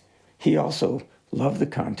 And he also loved the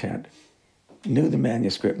content, knew the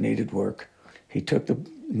manuscript needed work. He took the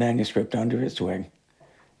manuscript under his wing.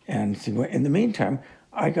 And in the meantime,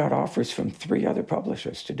 I got offers from 3 other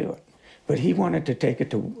publishers to do it. But he wanted to take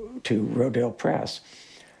it to Rodale Press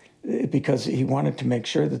because he wanted to make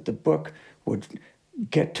sure that the book would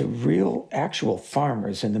get to real, actual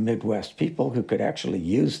farmers in the Midwest, people who could actually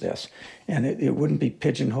use this. And it wouldn't be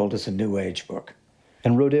pigeonholed as a New Age book.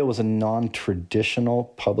 And Rodale was a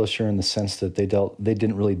non-traditional publisher in the sense that they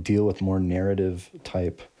didn't really deal with more narrative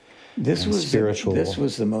type. This was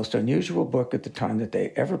the most unusual book at the time that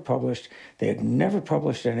they ever published. They had never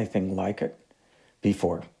published anything like it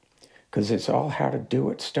before, because it's all how to do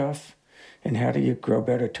it stuff, and how do you grow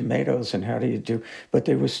better tomatoes, and how do you do. But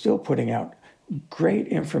they were still putting out great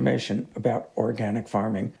information about organic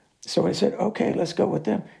farming. So I said, okay, let's go with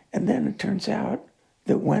them. And then it turns out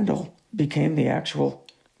that Wendell became the actual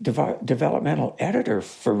developmental editor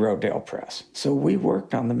for Rodale Press. So we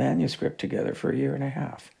worked on the manuscript together for 1.5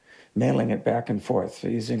 years. Mailing it back and forth.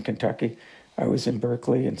 He's in Kentucky, I was in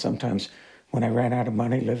Berkeley, and sometimes when I ran out of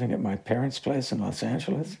money living at my parents' place in Los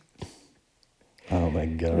Angeles. Oh my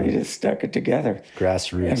God. We just stuck it together.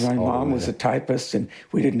 Grassroots. And my mom was a typist, and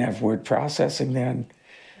we didn't have word processing then.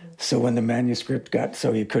 So when the manuscript got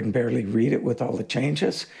so you couldn't barely read it with all the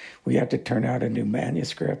changes, we had to turn out a new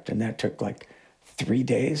manuscript, and that took like 3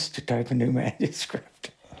 days to type a new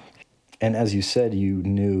manuscript. And as you said, you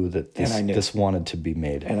knew that this wanted to be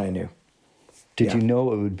made. And I knew. Did you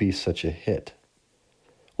know it would be such a hit?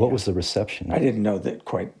 What was the reception? I didn't know that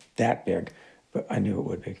quite that big. but I knew it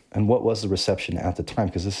would be. And what was the reception at the time?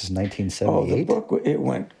 Because this is 1978. Oh, the book, it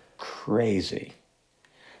went crazy.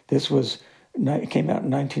 This was, it came out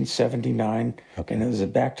in 1979, Okay. and it was a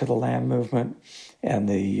Back to the Land movement, and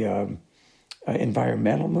the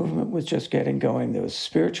environmental movement was just getting going. There was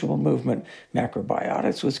spiritual movement,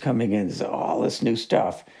 macrobiotics was coming in, there's all this new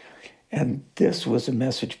stuff. And this was a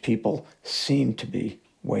message people seemed to be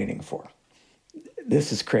waiting for.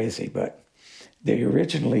 This is crazy, but they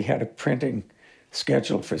originally had a printing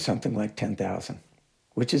scheduled for something like 10,000,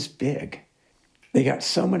 which is big. They got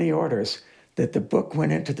so many orders that the book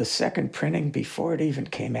went into the second printing before it even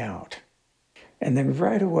came out. And then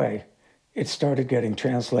right away, it started getting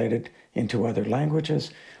translated into other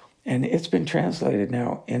languages, and it's been translated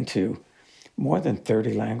now into more than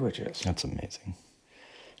 30 languages. That's amazing.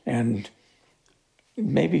 And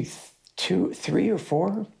maybe 2, 3, or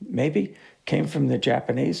 4, maybe, came from the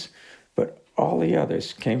Japanese, but all the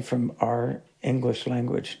others came from our English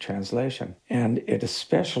language translation. And it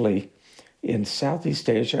especially, in Southeast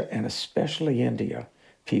Asia and especially India,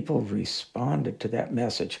 people responded to that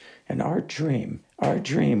message. And our dream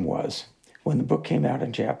was, when the book came out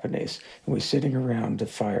in Japanese, and we were sitting around the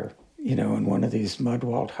fire, in one of these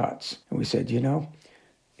mud-walled huts, and we said,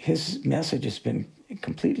 his message has been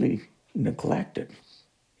completely neglected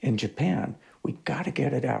in Japan. We got to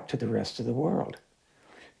get it out to the rest of the world.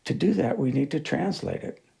 To do that, we need to translate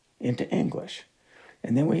it into English.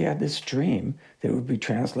 And then we had this dream that it would be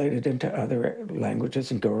translated into other languages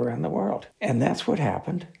and go around the world. And that's what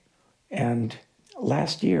happened. And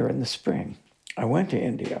last year in the spring, I went to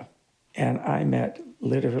India, and I met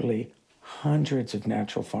literally hundreds of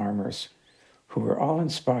natural farmers who were all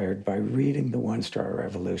inspired by reading the One Star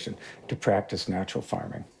Revolution to practice natural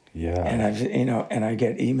farming. Yeah. And I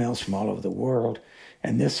get emails from all over the world,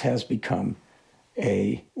 and this has become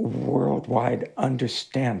a worldwide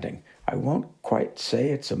understanding. I won't quite say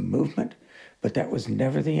it's a movement, but that was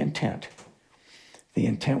never the intent. The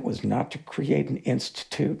intent was not to create an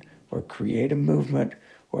institute or create a movement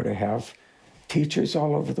or to have teachers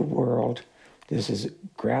all over the world. This is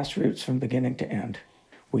grassroots from beginning to end.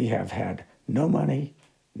 We have had no money,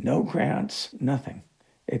 no grants, nothing,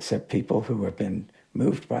 except people who have been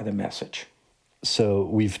moved by the message. So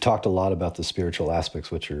we've talked a lot about the spiritual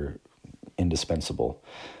aspects, which are indispensable.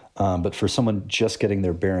 But for someone just getting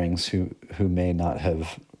their bearings who may not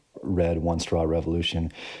have read One Straw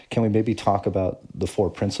Revolution, can we maybe talk about the 4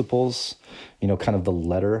 principles, kind of the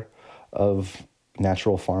letter of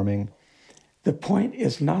natural farming? The point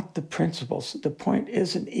is not the principles. The point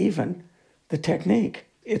isn't even the technique.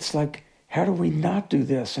 It's like, how do we not do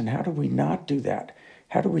this and how do we not do that?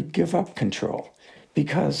 How do we give up control?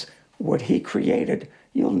 Because what he created,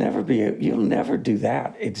 you'll never do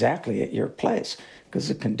that exactly at your place because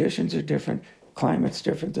the conditions are different, climate's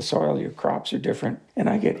different, the soil, your crops are different. And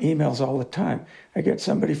I get emails all the time. I get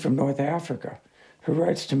somebody from North Africa who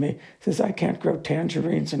writes to me, says, I can't grow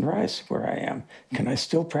tangerines and rice where I am. Can I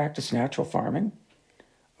still practice natural farming?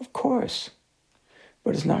 Of course.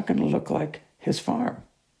 But it's not going to look like his farm.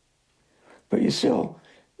 But you still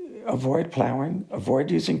avoid plowing,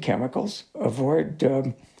 avoid using chemicals, avoid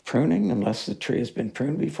pruning unless the tree has been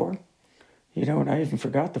pruned before. And I even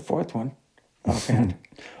forgot the 4th one offhand.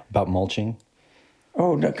 About mulching?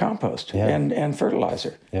 Oh, no, compost and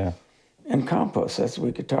fertilizer. Yeah. And compost,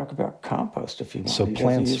 we could talk about compost if you want. So He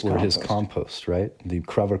plants doesn't were use his compost, right? The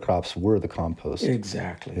cover crops were the compost.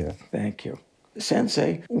 Exactly. Yeah. Thank you.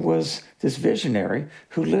 Sensei was this visionary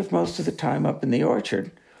who lived most of the time up in the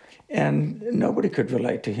orchard, and nobody could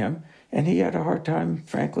relate to him. And he had a hard time,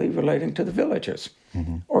 frankly, relating to the villagers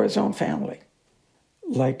or his own family.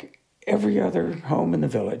 Like every other home in the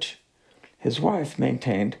village, his wife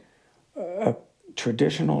maintained a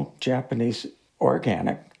traditional Japanese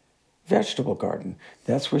organic vegetable garden.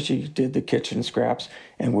 That's where she did the kitchen scraps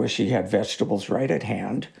and where she had vegetables right at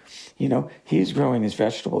hand. He's growing his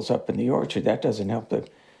vegetables up in the orchard. That doesn't help to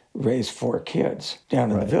raise 4 kids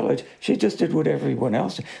down in the village. She just did what everyone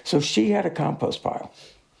else did. So she had a compost pile.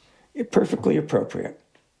 Perfectly appropriate.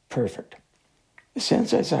 Perfect.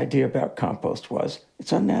 Sensei's idea about compost was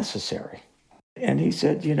it's unnecessary. And he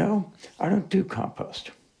said, I don't do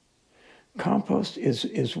compost. Compost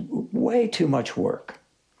is way too much work.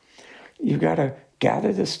 You got to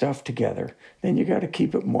gather the stuff together. Then you got to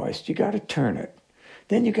keep it moist. You got to turn it.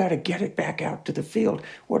 Then you got to get it back out to the field.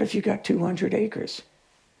 What if you got 200 acres?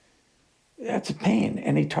 That's a pain.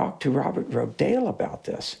 And he talked to Robert Rodale about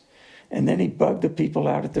this. And then he bugged the people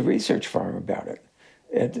out at the research farm about it.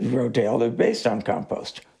 At Rodale, they're based on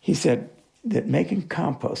compost. He said that making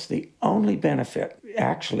compost, the only benefit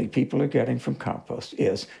actually people are getting from compost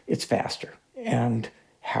is it's faster. And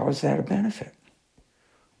how is that a benefit?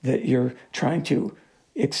 that you're trying to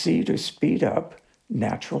exceed or speed up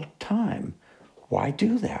natural time. Why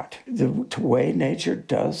do that? The way nature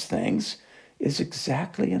does things is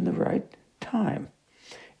exactly in the right time.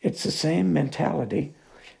 It's the same mentality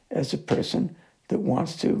as a person that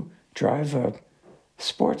wants to drive a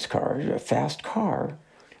sports car, a fast car,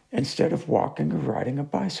 instead of walking or riding a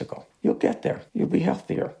bicycle. You'll get there. You'll be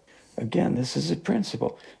healthier. Again, this is a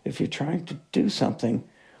principle. If you're trying to do something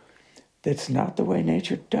that's not the way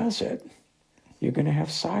nature does it, you're going to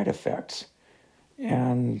have side effects.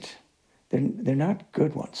 And they're not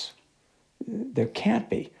good ones. There can't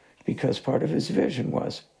be, because part of his vision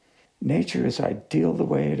was nature is ideal the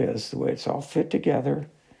way it is, the way it's all fit together.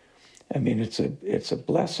 I mean, it's a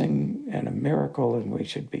blessing and a miracle, and we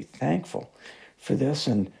should be thankful for this.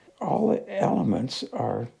 And all the elements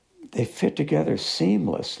they fit together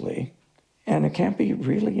seamlessly, and it can't be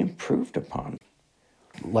really improved upon.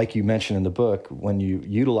 Like you mentioned in the book, when you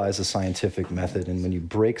utilize a scientific method and when you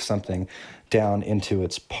break something down into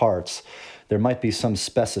its parts, there might be some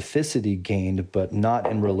specificity gained, but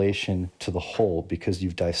not in relation to the whole, because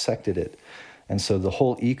you've dissected it. And so the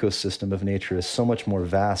whole ecosystem of nature is so much more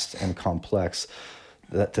vast and complex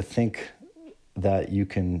that to think that you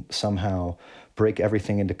can somehow break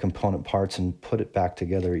everything into component parts and put it back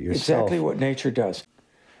together yourself. Exactly what nature does.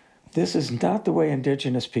 This is not the way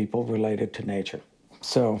indigenous people related to nature.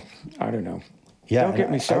 So, I don't know. Yeah, don't get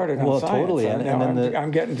me started on science. Totally. I'm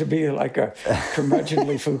getting to be like a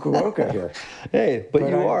curmudgeonly Fukuoka here. Hey, but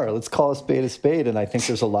you are. Let's call a spade, and I think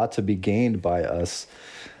there's a lot to be gained by us.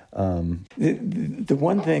 The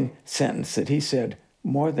one sentence that he said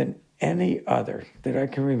more than any other that I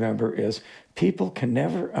can remember is, people can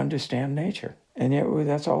never understand nature. And yet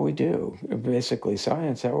that's all we do. Basically,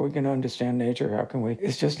 science, how are we going to understand nature? How can we?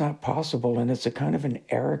 It's just not possible, and it's a kind of an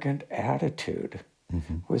arrogant attitude.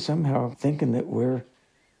 Mm-hmm. We're somehow thinking that we're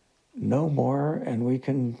know more and we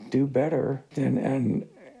can do better. And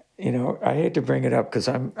you know, I hate to bring it up because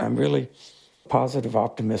I'm really a positive,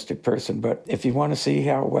 optimistic person, but if you want to see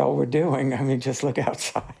how well we're doing, I mean, just look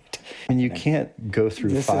outside. And you can't go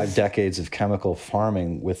through 5 decades of chemical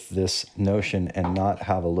farming with this notion and not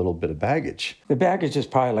have a little bit of baggage. The baggage is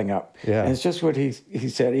piling up. Yeah. And it's just what he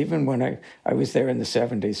said, even when I was there in the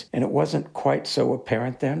 70s, and it wasn't quite so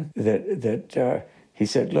apparent then that he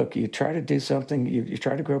said, look, you try to do something, you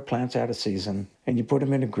try to grow plants out of season, and you put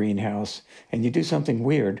them in a greenhouse, and you do something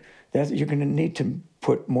weird, that you're going to need to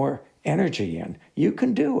put more energy in. You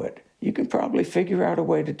can do it. You can probably figure out a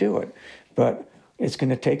way to do it. But it's going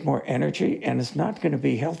to take more energy, and it's not going to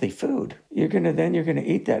be healthy food. You're going to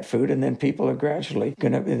eat that food, and then people are gradually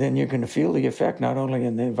then you're going to feel the effect not only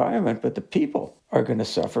in the environment, but the people are going to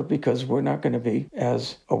suffer because we're not going to be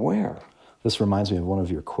as aware. This reminds me of one of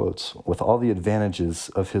your quotes. With all the advantages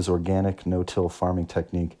of his organic no-till farming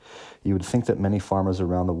technique, you would think that many farmers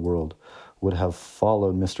around the world would have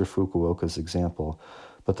followed Mr. Fukuoka's example.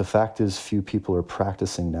 But the fact is, few people are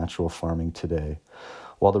practicing natural farming today.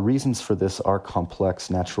 While the reasons for this are complex,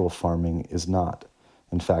 natural farming is not.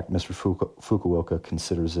 In fact, Mr. Fukuoka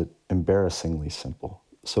considers it embarrassingly simple.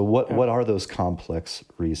 So what are those complex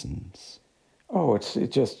reasons? Oh, you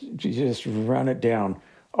just run it down.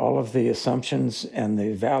 All of the assumptions and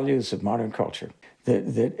the values of modern culture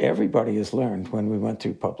that everybody has learned when we went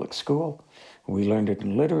through public school. We learned it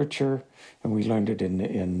in literature, and we learned it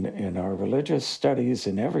in our religious studies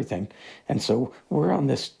and everything. And so we're on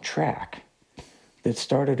this track that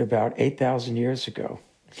started about 8,000 years ago.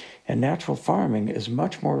 And natural farming is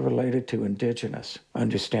much more related to indigenous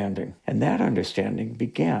understanding. And that understanding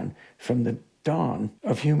began from the dawn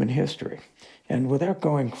of human history. And without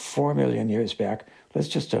going 4 million years back, let's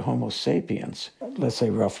just to Homo sapiens, let's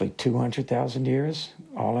say roughly 200,000 years,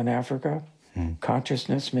 all in Africa.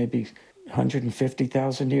 Consciousness, maybe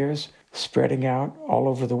 150,000 years, spreading out all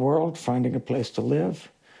over the world, finding a place to live,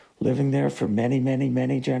 living there for many, many,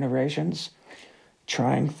 many generations,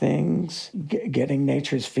 trying things, getting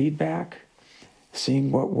nature's feedback, seeing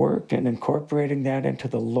what worked and incorporating that into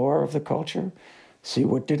the lore of the culture, see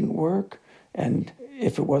what didn't work, and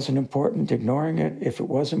if it wasn't important, ignoring it. If it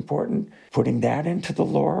was important, putting that into the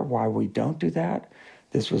lore, why we don't do that.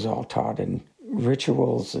 This was all taught in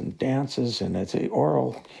rituals and dances, and it's an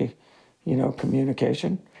oral,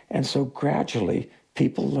 communication. And so gradually,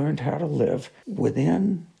 people learned how to live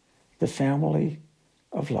within the family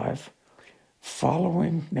of life,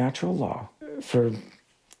 following natural law for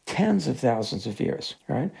tens of thousands of years,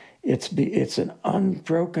 right? It's an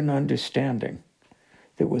unbroken understanding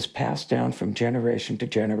that was passed down from generation to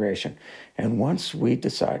generation. And once we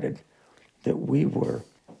decided that we were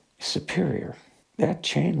superior, that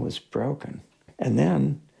chain was broken. And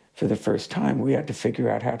then for the first time, we had to figure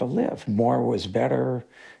out how to live. More was better,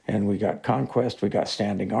 and we got conquest, we got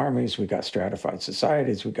standing armies, we got stratified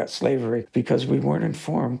societies, we got slavery, because we weren't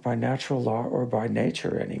informed by natural law or by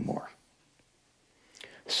nature anymore.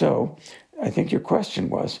 So I think your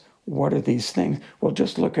question was, what are these things? Well,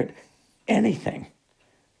 just look at anything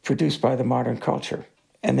produced by the modern culture,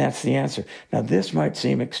 and that's the answer. Now, this might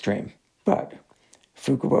seem extreme, but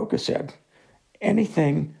Fukuoka said,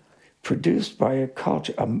 anything produced by a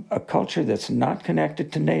culture that's not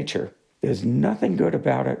connected to nature, there's nothing good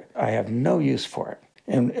about it. I have no use for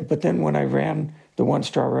it. But then when I ran the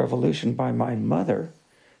One-Straw Revolution by my mother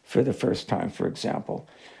for the first time, for example,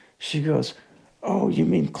 she goes, oh, you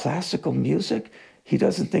mean classical music? He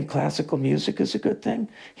doesn't think classical music is a good thing?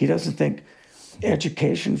 He doesn't think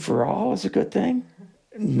education for all is a good thing?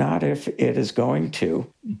 Not if it is going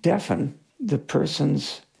to deafen the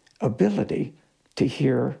person's ability to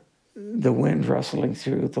hear the wind rustling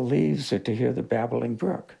through the leaves or to hear the babbling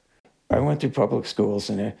brook. I went through public schools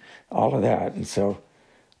and all of that, and so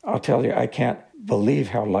I'll tell you, I can't believe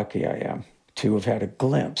how lucky I am to have had a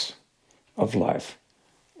glimpse of life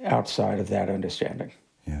outside of that understanding.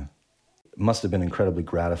 Yeah. It must have been incredibly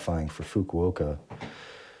gratifying for Fukuoka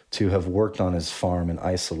to have worked on his farm in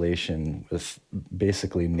isolation with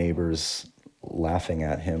basically neighbors laughing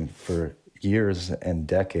at him for years and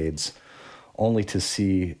decades, only to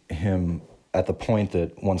see him at the point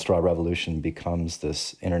that One Straw Revolution becomes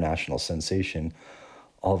this international sensation,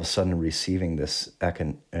 all of a sudden receiving this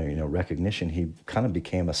recognition. He kind of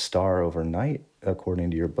became a star overnight,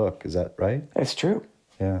 according to your book. Is that right? That's true.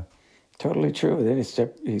 Yeah. Totally true. Then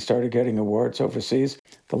he started getting awards overseas.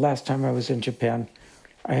 The last time I was in Japan,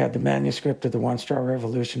 I had the manuscript of the One Straw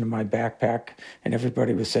Revolution in my backpack, and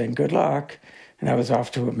everybody was saying, good luck. And I was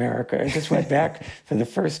off to America. I just went back for the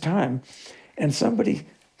first time. And somebody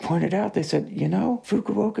pointed out, they said, you know,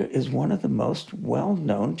 Fukuoka is one of the most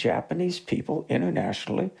well-known Japanese people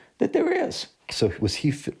internationally that there is. So was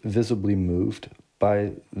he visibly moved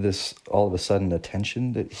by this all of a sudden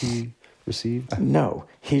attention that he received? No,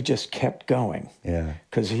 he just kept going. Yeah.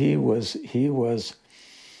 Because he was,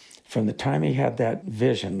 from the time he had that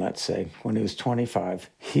vision, let's say, when he was 25,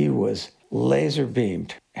 he was laser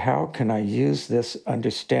beamed. How can I use this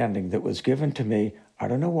understanding that was given to me? I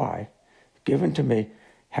don't know why, given to me.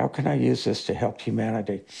 How can I use this to help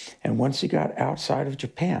humanity? And once he got outside of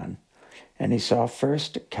Japan, and he saw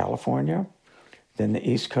first California, then the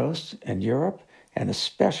East Coast and Europe, and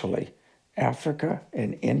especially Africa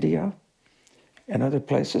and India and other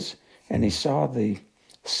places, and he saw the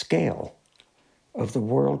scale of the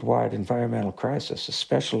worldwide environmental crisis,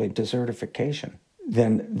 especially desertification,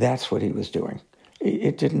 then that's what he was doing.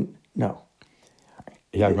 It didn't, no.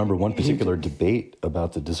 Yeah, I remember one particular debate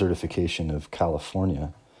about the desertification of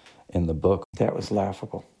California in the book. That was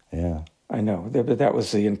laughable. Yeah. I know, but that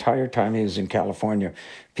was the entire time he was in California.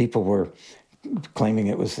 People were claiming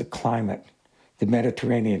it was the climate, the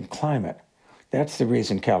Mediterranean climate. That's the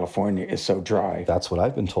reason California is so dry. That's what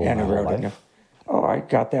I've been told my whole life. Oh, I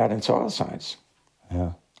got that in soil science.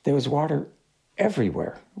 Yeah. There was water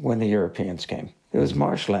everywhere when the Europeans came. There was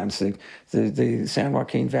marshlands. The San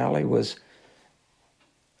Joaquin Valley was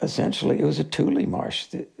essentially, it was a tule marsh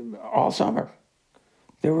all summer.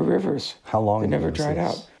 There were rivers. How long they ago never was dried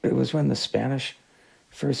this? out. It was when the Spanish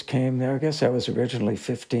first came there. I guess that was originally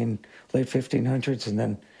late 1500s, and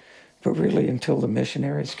then, but really until the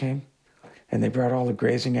missionaries came, and they brought all the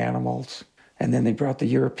grazing animals, and then they brought the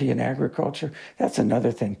European agriculture. That's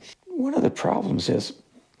another thing. One of the problems is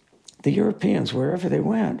the Europeans, wherever they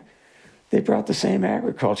went, they brought the same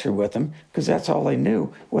agriculture with them because that's all they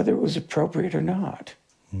knew, whether it was appropriate or not.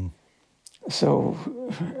 So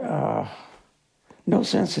no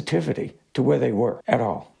sensitivity to where they were at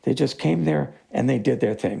all. They just came there and they did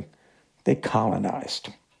their thing. They colonized.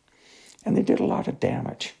 And they did a lot of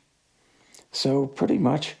damage. So pretty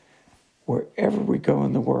much wherever we go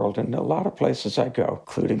in the world, and a lot of places I go,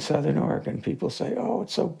 including Southern Oregon, people say, oh,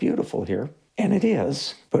 it's so beautiful here. And it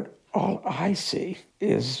is, but all I see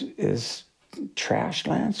is trash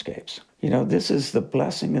landscapes. You know, this is the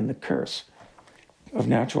blessing and the curse of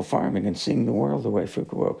natural farming and seeing the world the way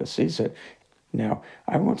Fukuoka sees it. Now,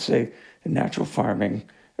 I won't say that natural farming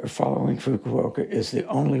or following Fukuoka is the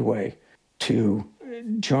only way to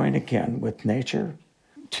join again with nature,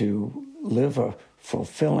 to live a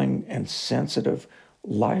fulfilling and sensitive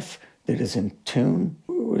life that is in tune.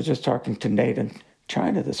 We were just talking to Nate in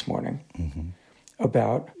China this morning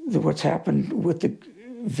about what's happened with the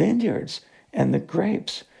vineyards and the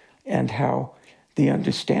grapes and how the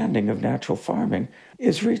understanding of natural farming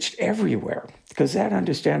is reached everywhere, because that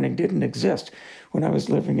understanding didn't exist when I was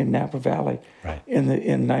living in Napa Valley in the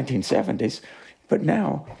 1970s. But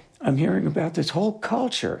now I'm hearing about this whole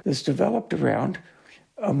culture that's developed around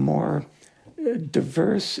a more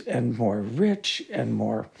diverse and more rich and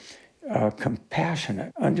more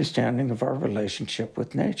compassionate understanding of our relationship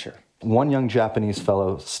with nature. One young Japanese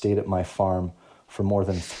fellow stayed at my farm for more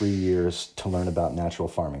than 3 years to learn about natural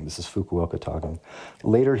farming. This is Fukuoka talking.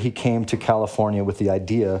 Later, he came to California with the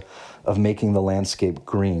idea of making the landscape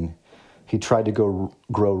green. He tried to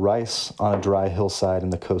grow rice on a dry hillside in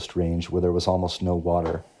the Coast Range where there was almost no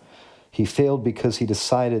water. He failed because he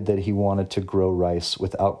decided that he wanted to grow rice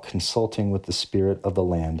without consulting with the spirit of the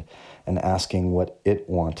land and asking what it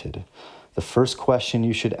wanted. The first question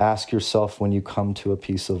you should ask yourself when you come to a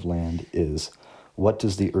piece of land is, what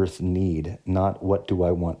does the earth need? Not what do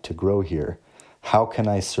I want to grow here? How can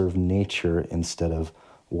I serve nature instead of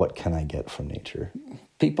what can I get from nature?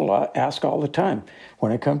 People ask all the time,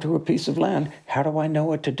 when I come to a piece of land, how do I know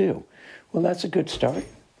what to do? Well, that's a good start.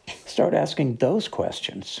 Start asking those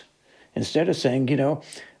questions. Instead of saying,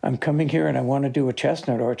 I'm coming here and I want to do a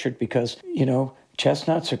chestnut orchard because,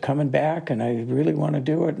 chestnuts are coming back and I really want to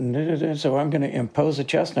do it, and so I'm going to impose a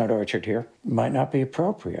chestnut orchard here. Might not be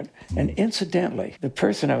appropriate. And incidentally, the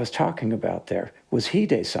person I was talking about there was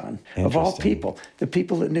Hide-san, of all people, the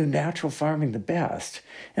people that knew natural farming the best.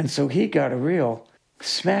 And so he got a real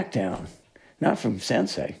smackdown, not from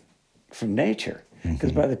sensei, from nature.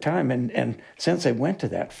 Because by the time, and sensei went to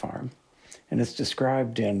that farm, and it's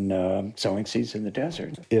described in Sowing Seeds in the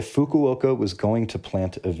Desert. If Fukuoka was going to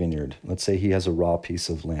plant a vineyard, let's say he has a raw piece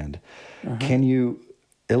of land, can you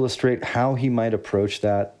illustrate how he might approach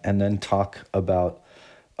that and then talk about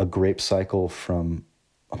a grape cycle from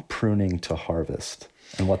pruning to harvest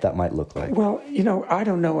and what that might look like? Well, I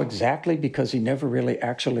don't know exactly because he never really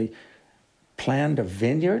actually planned a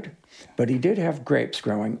vineyard, but he did have grapes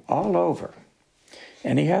growing all over.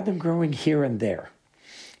 And he had them growing here and there.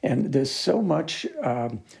 And there's so much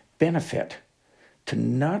benefit to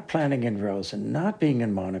not planting in rows and not being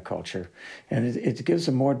in monoculture. And it gives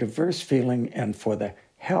a more diverse feeling and for the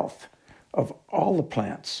health of all the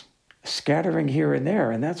plants, scattering here and there.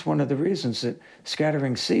 And that's one of the reasons that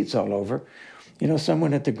scattering seeds all over.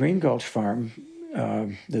 Someone at the Green Gulch farm,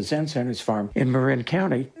 the Zen Center's farm in Marin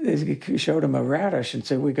County, they showed him a radish and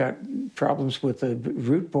said, we got problems with the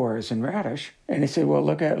root borers in radish. And he said, well,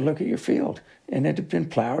 look at your field. And it had been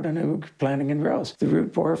plowed and they were planting in rows. The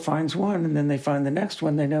root borer finds one and then they find the next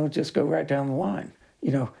one. They know just go right down the line.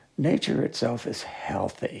 Nature itself is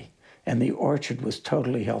healthy. And the orchard was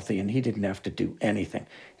totally healthy and he didn't have to do anything.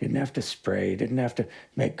 He didn't have to spray. He didn't have to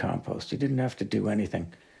make compost. He didn't have to do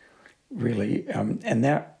anything, really. And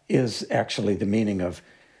that is actually the meaning of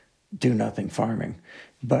do nothing farming.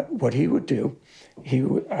 But what he would do,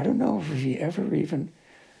 I don't know if he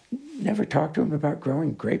never talked to him about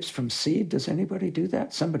growing grapes from seed. Does anybody do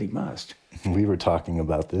that? Somebody must. We were talking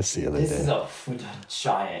about this the other day. This is a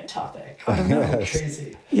giant topic. I don't know.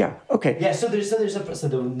 Crazy. Yeah. Okay. Yeah. So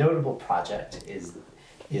the notable project is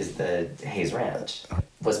the Hayes Ranch.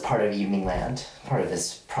 Was part of Evening Land, part of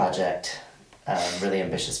this project, really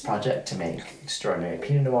ambitious project to make extraordinary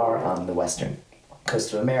Pinot Noir on the western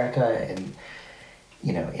coast of America, and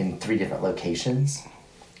in 3 different locations.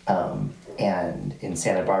 And in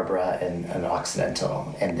Santa Barbara and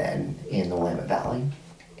Occidental, and then in the Willamette Valley.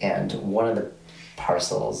 And one of the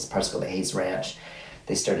parcels called the Hayes Ranch,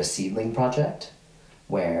 they started a seedling project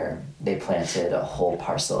where they planted a whole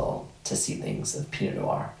parcel to seedlings of Pinot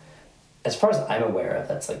Noir. As far as I'm aware of,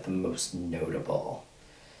 that's like the most notable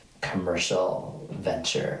commercial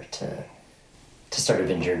venture to start a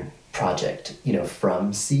vineyard project,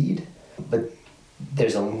 from seed. But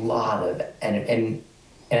there's a lot of, and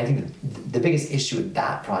I think the biggest issue with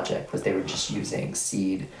that project was they were just using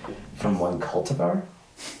seed from one cultivar,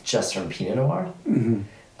 just from Pinot Noir. Mm-hmm.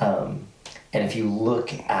 And if you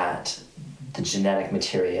look at the genetic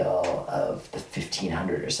material of the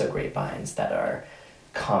 1,500 or so grapevines that are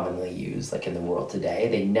commonly used, like in the world today,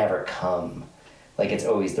 they never come, it's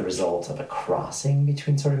always the result of a crossing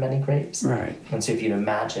between sort of many grapes. Right. And so if you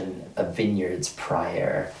imagine a vineyards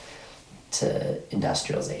prior to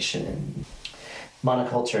industrialization and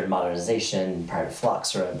monoculture and modernization, prior to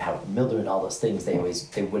phylloxera and powdered mildew and all those things,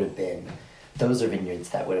 those are vineyards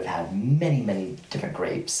that would have had many, many different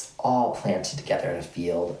grapes all planted together in a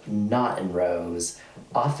field, not in rows,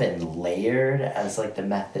 often layered as the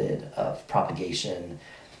method of propagation.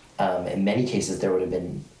 In many cases, there would have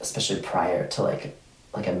been, especially prior to like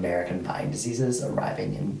American vine diseases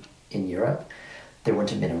arriving in Europe, there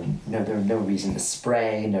wouldn't have been there were no reason to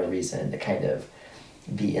spray, no reason to kind of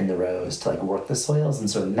be in the rows to like work the soils. And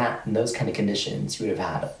so in those kind of conditions, you would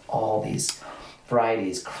have had all these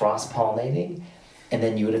varieties cross-pollinating, and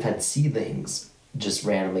then you would have had seedlings just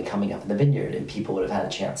randomly coming up in the vineyard, and people would have had a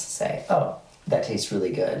chance to say, oh, that tastes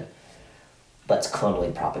really good. Let's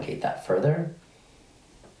clonally propagate that further.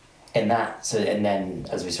 And then,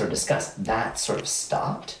 as we sort of discussed, that sort of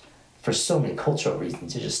stopped for so many cultural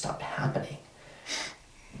reasons. It just stopped happening.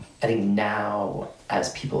 I think now,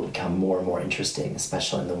 as people become more and more interesting,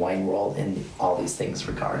 especially in the wine world, in all these things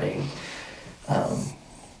regarding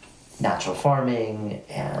natural farming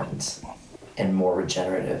and more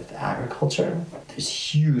regenerative agriculture, there's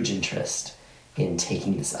huge interest in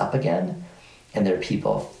taking this up again. And there are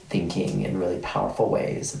people thinking in really powerful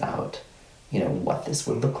ways about, what this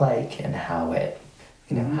would look like and how it,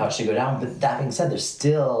 how it should go down. But that being said,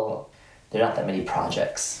 there are not that many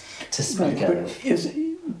projects to speak of. But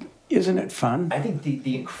isn't it fun? I think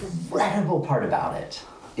the incredible part about it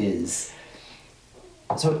is,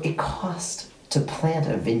 so it cost to plant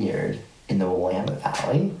a vineyard in the Willamette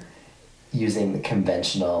Valley using the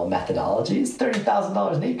conventional methodologies,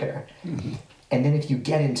 $30,000 an acre. Mm-hmm. And then if you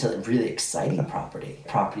get into really exciting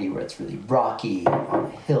property where it's really rocky, on a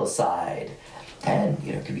hillside, then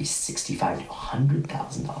it could be $65,000 to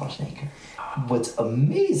 $100,000 an acre. What's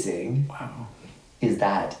amazing is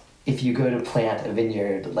that if you go to plant a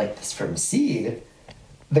vineyard like this from seed,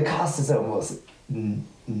 the cost is almost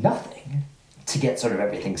nothing to get sort of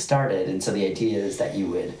everything started. And so the idea is that you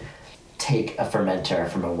would take a fermenter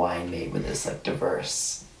from a wine made with this like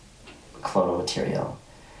diverse clonal material,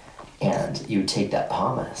 and you would take that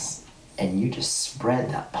pomace and you just spread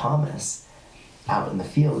that pomace out in the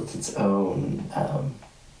field. It's its own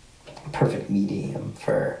perfect medium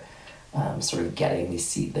for sort of getting these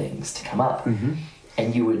seedlings to come up. Mm-hmm.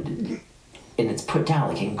 And it's put down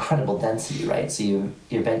like incredible density, right? So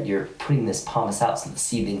you're putting this pomace out so the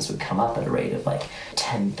seedlings would come up at a rate of like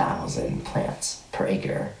 10,000 plants per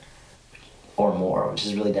acre or more, which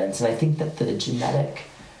is really dense. And I think that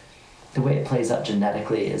the way it plays out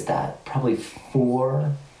genetically is that probably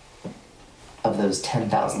 4 of those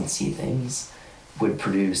 10,000 seedlings would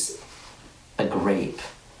produce a grape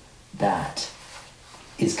that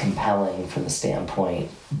is compelling from the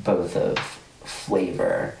standpoint both of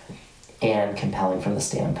flavor and compelling from the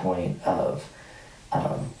standpoint of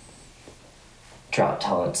drought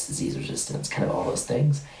tolerance, disease resistance, kind of all those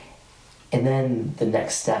things. And then the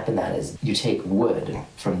next step in that is you take wood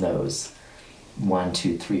from those 1,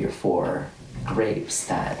 2, 3, or 4 grapes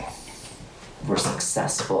that were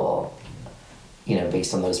successful,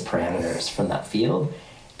 based on those parameters from that field,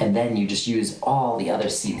 and then you just use all the other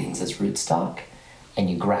seedlings as rootstock, and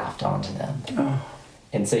you graft onto them. Oh.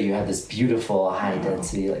 And so you have this beautiful high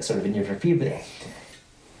density, like sort of vineyard for feed. And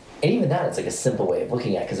even that, it's like a simple way of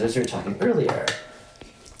looking at it, because as we were talking earlier,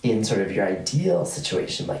 in sort of your ideal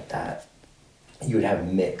situation like that, you would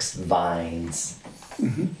have mixed vines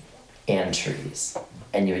and trees,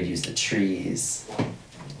 and you would use the trees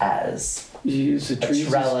as a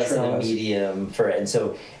trellis and a medium for it. And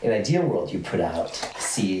so in an ideal world, you put out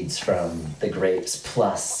seeds from the grapes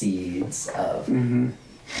plus seeds of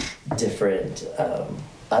different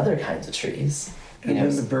other kinds of trees. And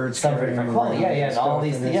then the birds carrying different quality. And all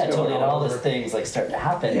these totally, and all those things like start to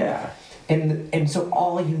happen. Yeah. And so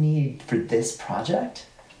all you need for this project,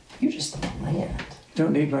 you just need land.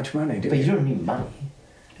 Don't need much money, do you? But you don't need money.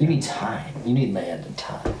 You need time. You need land and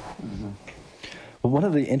time. Mm-hmm. Well, one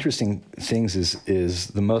of the interesting things is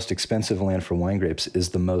the most expensive land for wine grapes is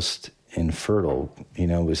the most infertile.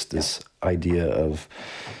 Is this idea of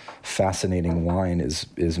fascinating wine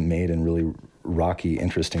is made in really rocky,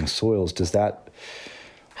 interesting soils. Does that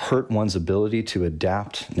hurt one's ability to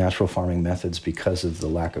adapt natural farming methods because of the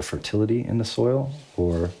lack of fertility in the soil,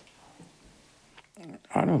 or?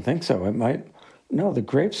 I don't think so. It might. No, the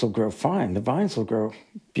grapes will grow fine. The vines will grow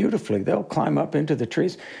beautifully. They'll climb up into the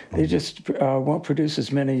trees. They just won't produce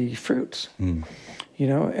as many fruits. But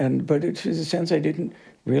the sensei didn't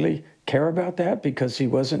really care about that because he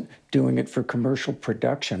wasn't doing it for commercial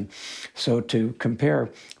production. So to compare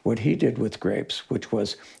what he did with grapes, which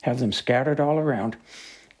was have them scattered all around,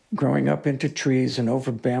 growing up into trees and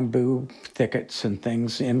over bamboo thickets and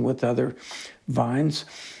things, in with other vines,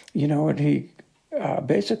 and he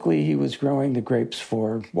was growing the grapes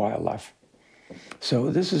for wildlife. So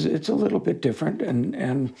it's a little bit different,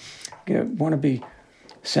 and want to be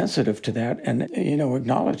sensitive to that, and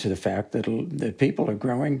acknowledge the fact that people are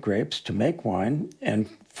growing grapes to make wine and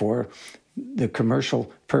for the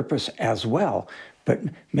commercial purpose as well. But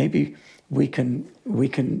maybe we can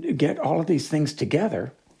get all of these things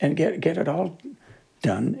together and get it all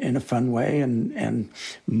done in a fun way and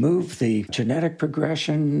move the genetic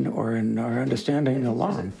progression or in our understanding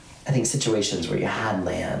along. I think situations where you had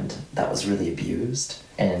land that was really abused,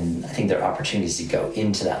 and I think there are opportunities to go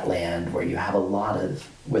into that land where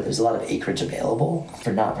there's a lot of acreage available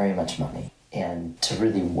for not very much money, and to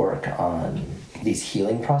really work on these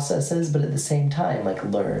healing processes, but at the same time, like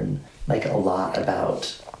learn like a lot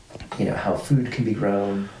about, how food can be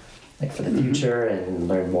grown, like for the future, and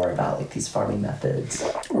learn more about like these farming methods.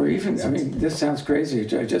 Or even, this sounds crazy.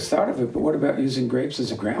 I just thought of it, but what about using grapes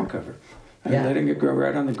as a ground cover? And letting it grow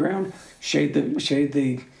right on the ground, shade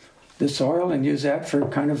the soil, and use that for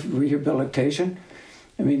kind of rehabilitation.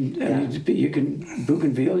 You can,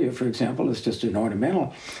 bougainvillea, for example, is just an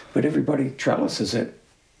ornamental, but everybody trellises it.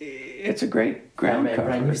 It's a great ground cover.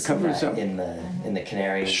 Brian, it covers up in the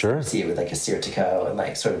Canaries. Sure. See it with like a Sirtico, and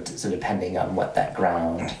like so depending on what that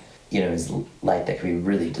ground is like, that could be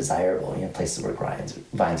really desirable. Places where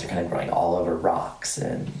vines are kind of growing all over rocks,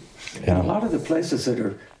 and a lot of the places that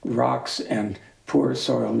are rocks and poor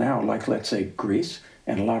soil now, like let's say Greece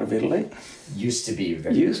and a lot of Italy, used to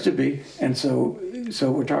be, and so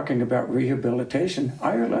we're talking about rehabilitation.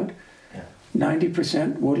 Ireland,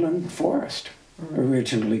 90% woodland forest.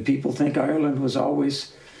 Originally, people think Ireland was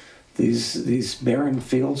always these barren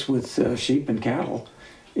fields with sheep and cattle.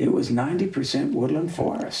 It was 90% woodland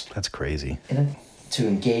forest. That's crazy. To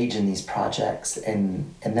engage in these projects,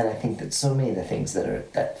 and then I think that so many of the things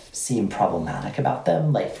that seem problematic about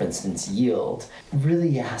them, like for instance yield,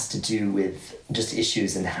 really has to do with just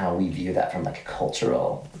issues in how we view that from like a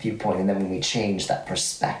cultural viewpoint. And then when we change that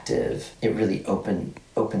perspective, it really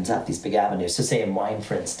opens up these big avenues. So say in wine,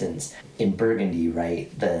 for instance, in Burgundy,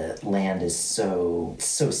 right, the land is so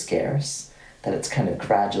scarce that it's kind of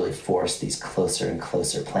gradually forced these closer and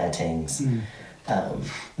closer plantings.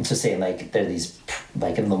 And so saying like there are these,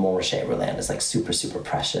 like in the Montrachet where land is like super, super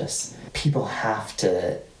precious, people have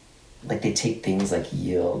to, like they take things like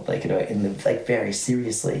yield, like, like very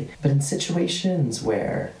seriously. But in situations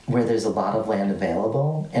where there's a lot of land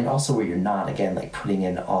available, and also where you're not, again, like putting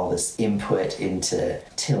in all this input into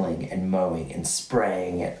tilling and mowing and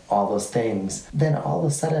spraying and all those things, then all of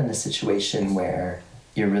a sudden a situation where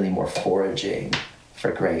you're really more foraging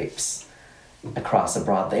for grapes across a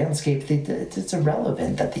broad landscape, it's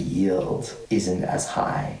irrelevant that the yield isn't as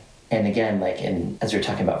high. And again, like as we were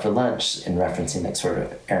talking about for lunch, in referencing like sort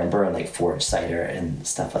of Aaron Burr and like forage cider and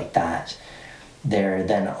stuff like that, there are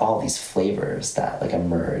then all these flavors that like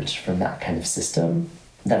emerge from that kind of system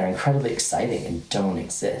that are incredibly exciting and don't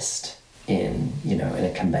exist in in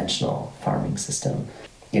a conventional farming system.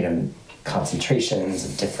 Concentrations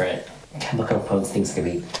of different chemical components, things that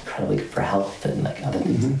can be incredibly good for health, and like other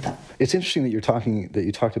things like that. It's interesting that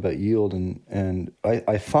you talked about yield, and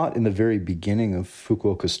I thought in the very beginning of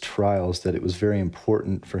Fukuoka's trials that it was very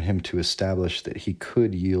important for him to establish that he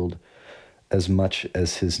could yield as much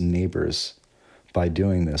as his neighbors by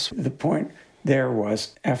doing this. The point there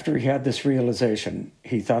was, after he had this realization,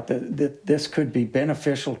 he thought that this could be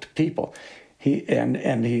beneficial to people. He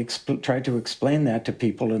tried to explain that to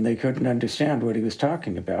people, and they couldn't understand what he was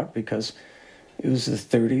talking about because it was the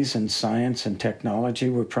 30s and science and technology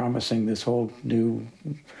were promising this whole new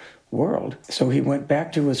world. So he went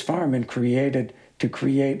back to his farm and create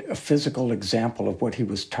a physical example of what he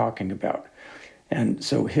was talking about. And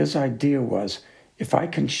so his idea was, if I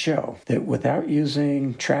can show that without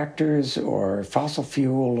using tractors or fossil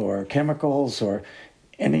fuel or chemicals or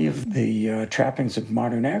any of the trappings of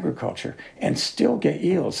modern agriculture and still get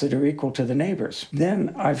yields that are equal to the neighbors,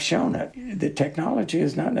 then I've shown it. The technology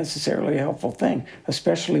is not necessarily a helpful thing,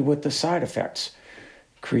 especially with the side effects.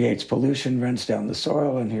 Creates pollution, runs down the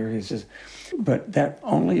soil, and here he says, but that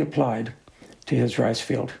only applied to his rice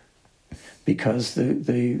field because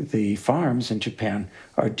the farms in Japan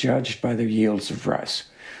are judged by their yields of rice.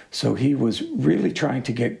 So he was really trying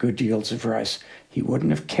to get good yields of rice. He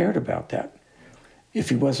wouldn't have cared about that if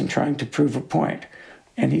he wasn't trying to prove a point.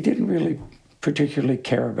 And he didn't really particularly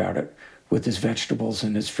care about it with his vegetables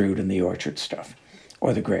and his fruit and the orchard stuff,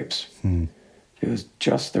 or the grapes. It was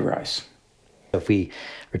just the rice. If we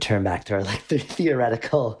return back to our like the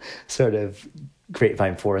theoretical sort of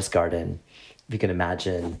grapevine forest garden, you can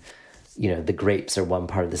imagine, the grapes are one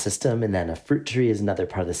part of the system, and then a fruit tree is another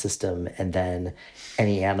part of the system, and then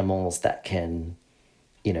any animals that can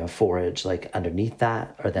forage like underneath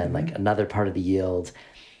that, or then like another part of the yield,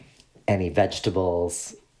 any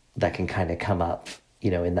vegetables that can kind of come up,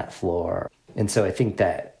 in that floor. And so I think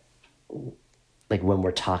that like when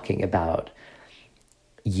we're talking about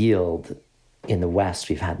yield in the West,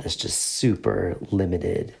 we've had this just super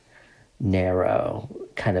limited, narrow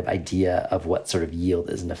kind of idea of what sort of yield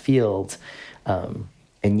is in a field.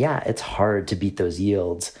 And yeah, it's hard to beat those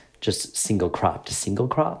yields just single crop to single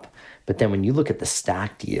crop. But then when you look at the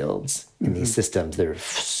stacked yields in these systems, they're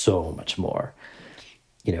so much more,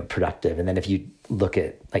 productive. And then if you look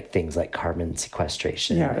at like things like carbon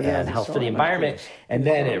sequestration and health for the environment, and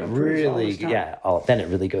then it really, then it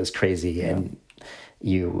really goes crazy. And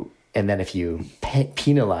then if you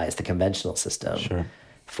penalize the conventional system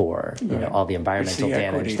for all the environmental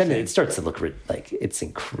damage, then it starts to look like it's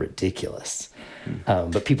ridiculous.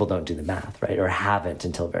 But people don't do the math, right? Or haven't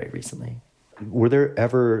until very recently. Were there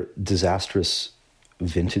ever disastrous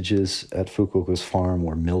vintages at Fukuoka's farm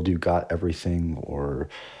where mildew got everything, or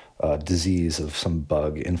disease of some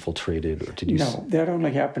bug infiltrated? Or did you? No, that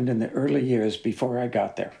only happened in the early years before I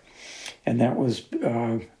got there. And that was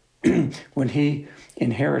when he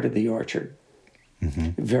inherited the orchard.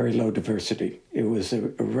 Very low diversity. It was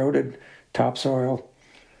eroded topsoil,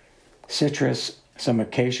 citrus, some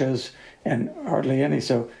acacias, and hardly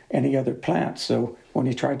any other plants. So when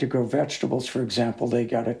he tried to grow vegetables, for example, they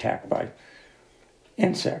got attacked by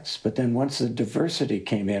insects. But then once the diversity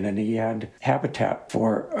came in and he had habitat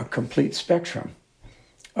for a complete spectrum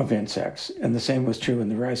of insects, and the same was true in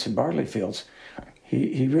the rice and barley fields,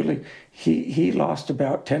 he lost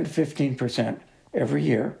about 10 to 15% every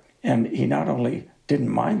year. And he not only didn't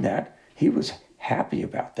mind that, he was happy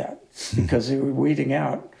about that because they were weeding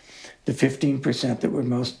out the 15% that were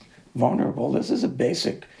most vulnerable. This is a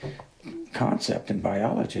basic concept in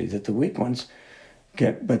biology, that the weak ones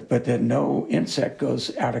get, but that no insect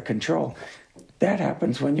goes out of control. That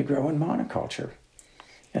happens when you grow in monoculture,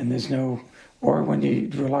 and or when you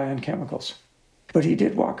rely on chemicals. But he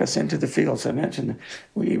did walk us into the fields. I mentioned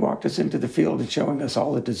he walked us into the field and showing us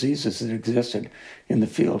all the diseases that existed in the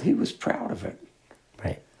field. He was proud of it.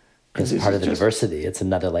 Right. Because part of the diversity, it's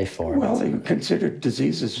another life form. Well, he considered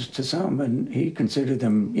diseases to some, and he considered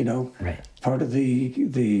them, part of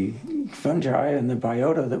the fungi and the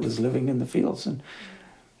biota that was living in the fields. And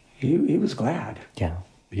he was glad. Yeah.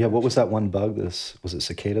 Yeah, what was that one bug? Was it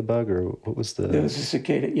cicada bug, or what was the... There was a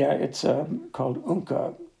cicada, it's called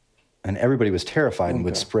Unca. And everybody was terrified and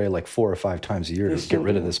would spray like 4 or 5 times a year to get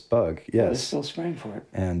rid of this bug. Yes. They're still spraying for it.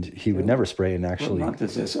 And he would never spray, and actually... What month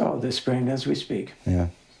is this? Oh, they're spraying as we speak. Yeah.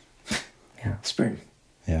 Yeah. Spring.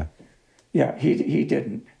 Yeah. Yeah, he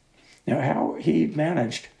didn't. Now, how he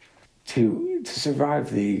managed to survive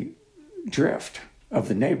the drift of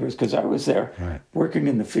the neighbors, because I was there working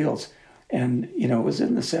in the fields, and, it was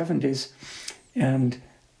in the 70s, and...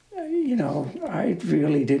 I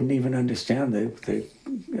really didn't even understand the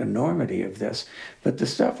enormity of this, but the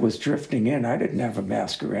stuff was drifting in. I didn't have a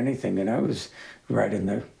mask or anything, and I was right in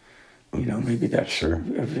the, maybe that's... Sure.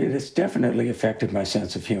 It's definitely affected my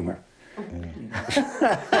sense of humor.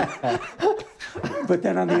 Yeah. But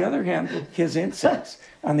then on the other hand, his insects,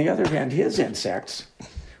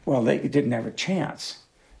 well, they didn't have a chance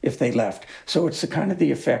if they left. So it's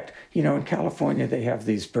the effect, in California, they have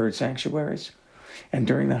these bird sanctuaries. And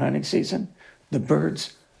during the hunting season, the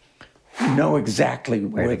birds know exactly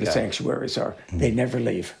where the sanctuaries are. They never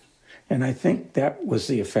leave. And I think that was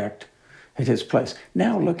the effect at his place.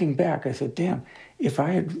 Now, looking back, I said, damn, if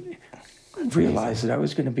I had realized that I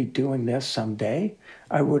was going to be doing this someday,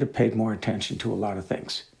 I would have paid more attention to a lot of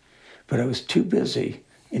things. But I was too busy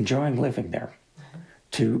enjoying living there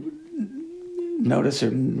to notice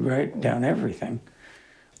and write down everything.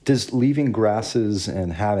 Does leaving grasses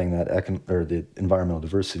and having that the environmental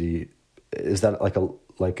diversity, is that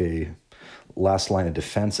like a last line of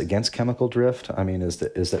defense against chemical drift? I mean, is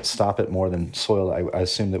that stop it more than soil? I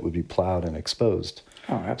assume that would be plowed and exposed.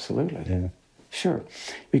 Oh, absolutely. Yeah. Sure.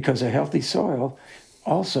 Because a healthy soil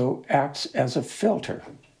also acts as a filter.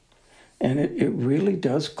 And it really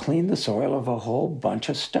does clean the soil of a whole bunch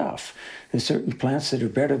of stuff. There's certain plants that are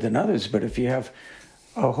better than others, but if you have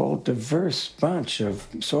a whole diverse bunch of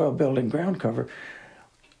soil building ground cover,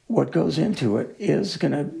 what goes into it is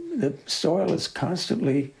the soil is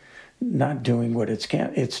constantly not doing what it's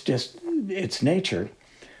it's nature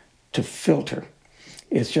to filter.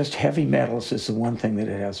 It's just heavy metals is the one thing that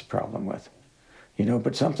it has a problem with.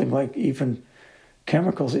 But something like even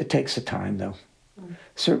chemicals, it takes a time though.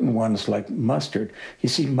 Certain ones like mustard, you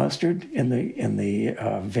see mustard in the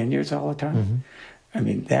vineyards all the time. Mm-hmm. I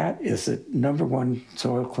mean, that is the number one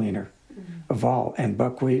soil cleaner of all, and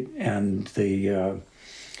buckwheat and the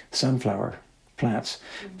sunflower plants.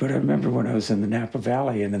 But I remember when I was in the Napa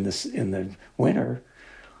Valley and in the winter,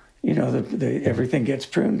 everything gets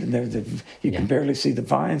pruned and you can barely see the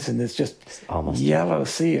vines, and there's just almost yellow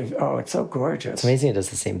sea of, it's so gorgeous. It's amazing it does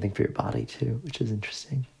the same thing for your body too, which is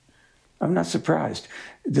interesting. I'm not surprised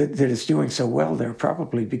that it's doing so well there,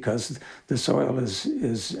 probably because the soil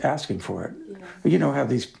is asking for it. You know how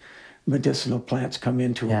these medicinal plants come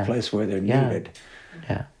into a place where they're needed.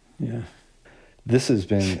 Yeah. This has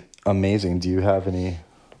been amazing. Do you have any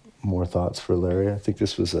more thoughts for Larry? I think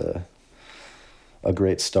this was a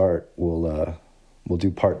great start. We'll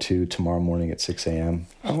do part 2 tomorrow morning at 6 a.m.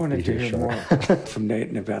 I wanted to hear more from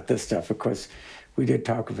Nathan about this stuff. Of course, we did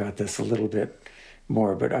talk about this a little bit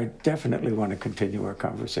more, but I definitely want to continue our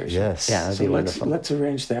conversation. Yes. Yeah, that'd be wonderful. Let's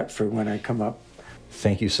arrange that for when I come up.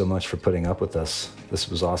 Thank you so much for putting up with us. This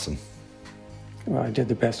was awesome. Well, I did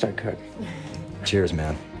the best I could. Cheers,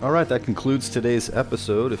 man. All right, that concludes today's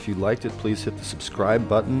episode. If you liked it, please hit the subscribe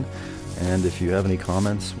button. And if you have any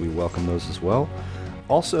comments, we welcome those as well.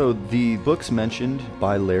 Also, the books mentioned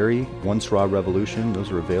by Larry, One Straw Revolution,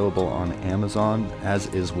 those are available on Amazon, as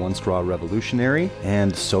is One Straw Revolutionary,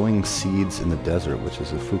 and Sowing Seeds in the Desert, which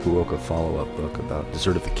is a Fukuoka follow-up book about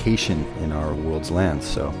desertification in our world's lands.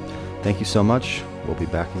 So thank you so much. We'll be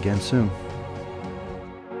back again soon.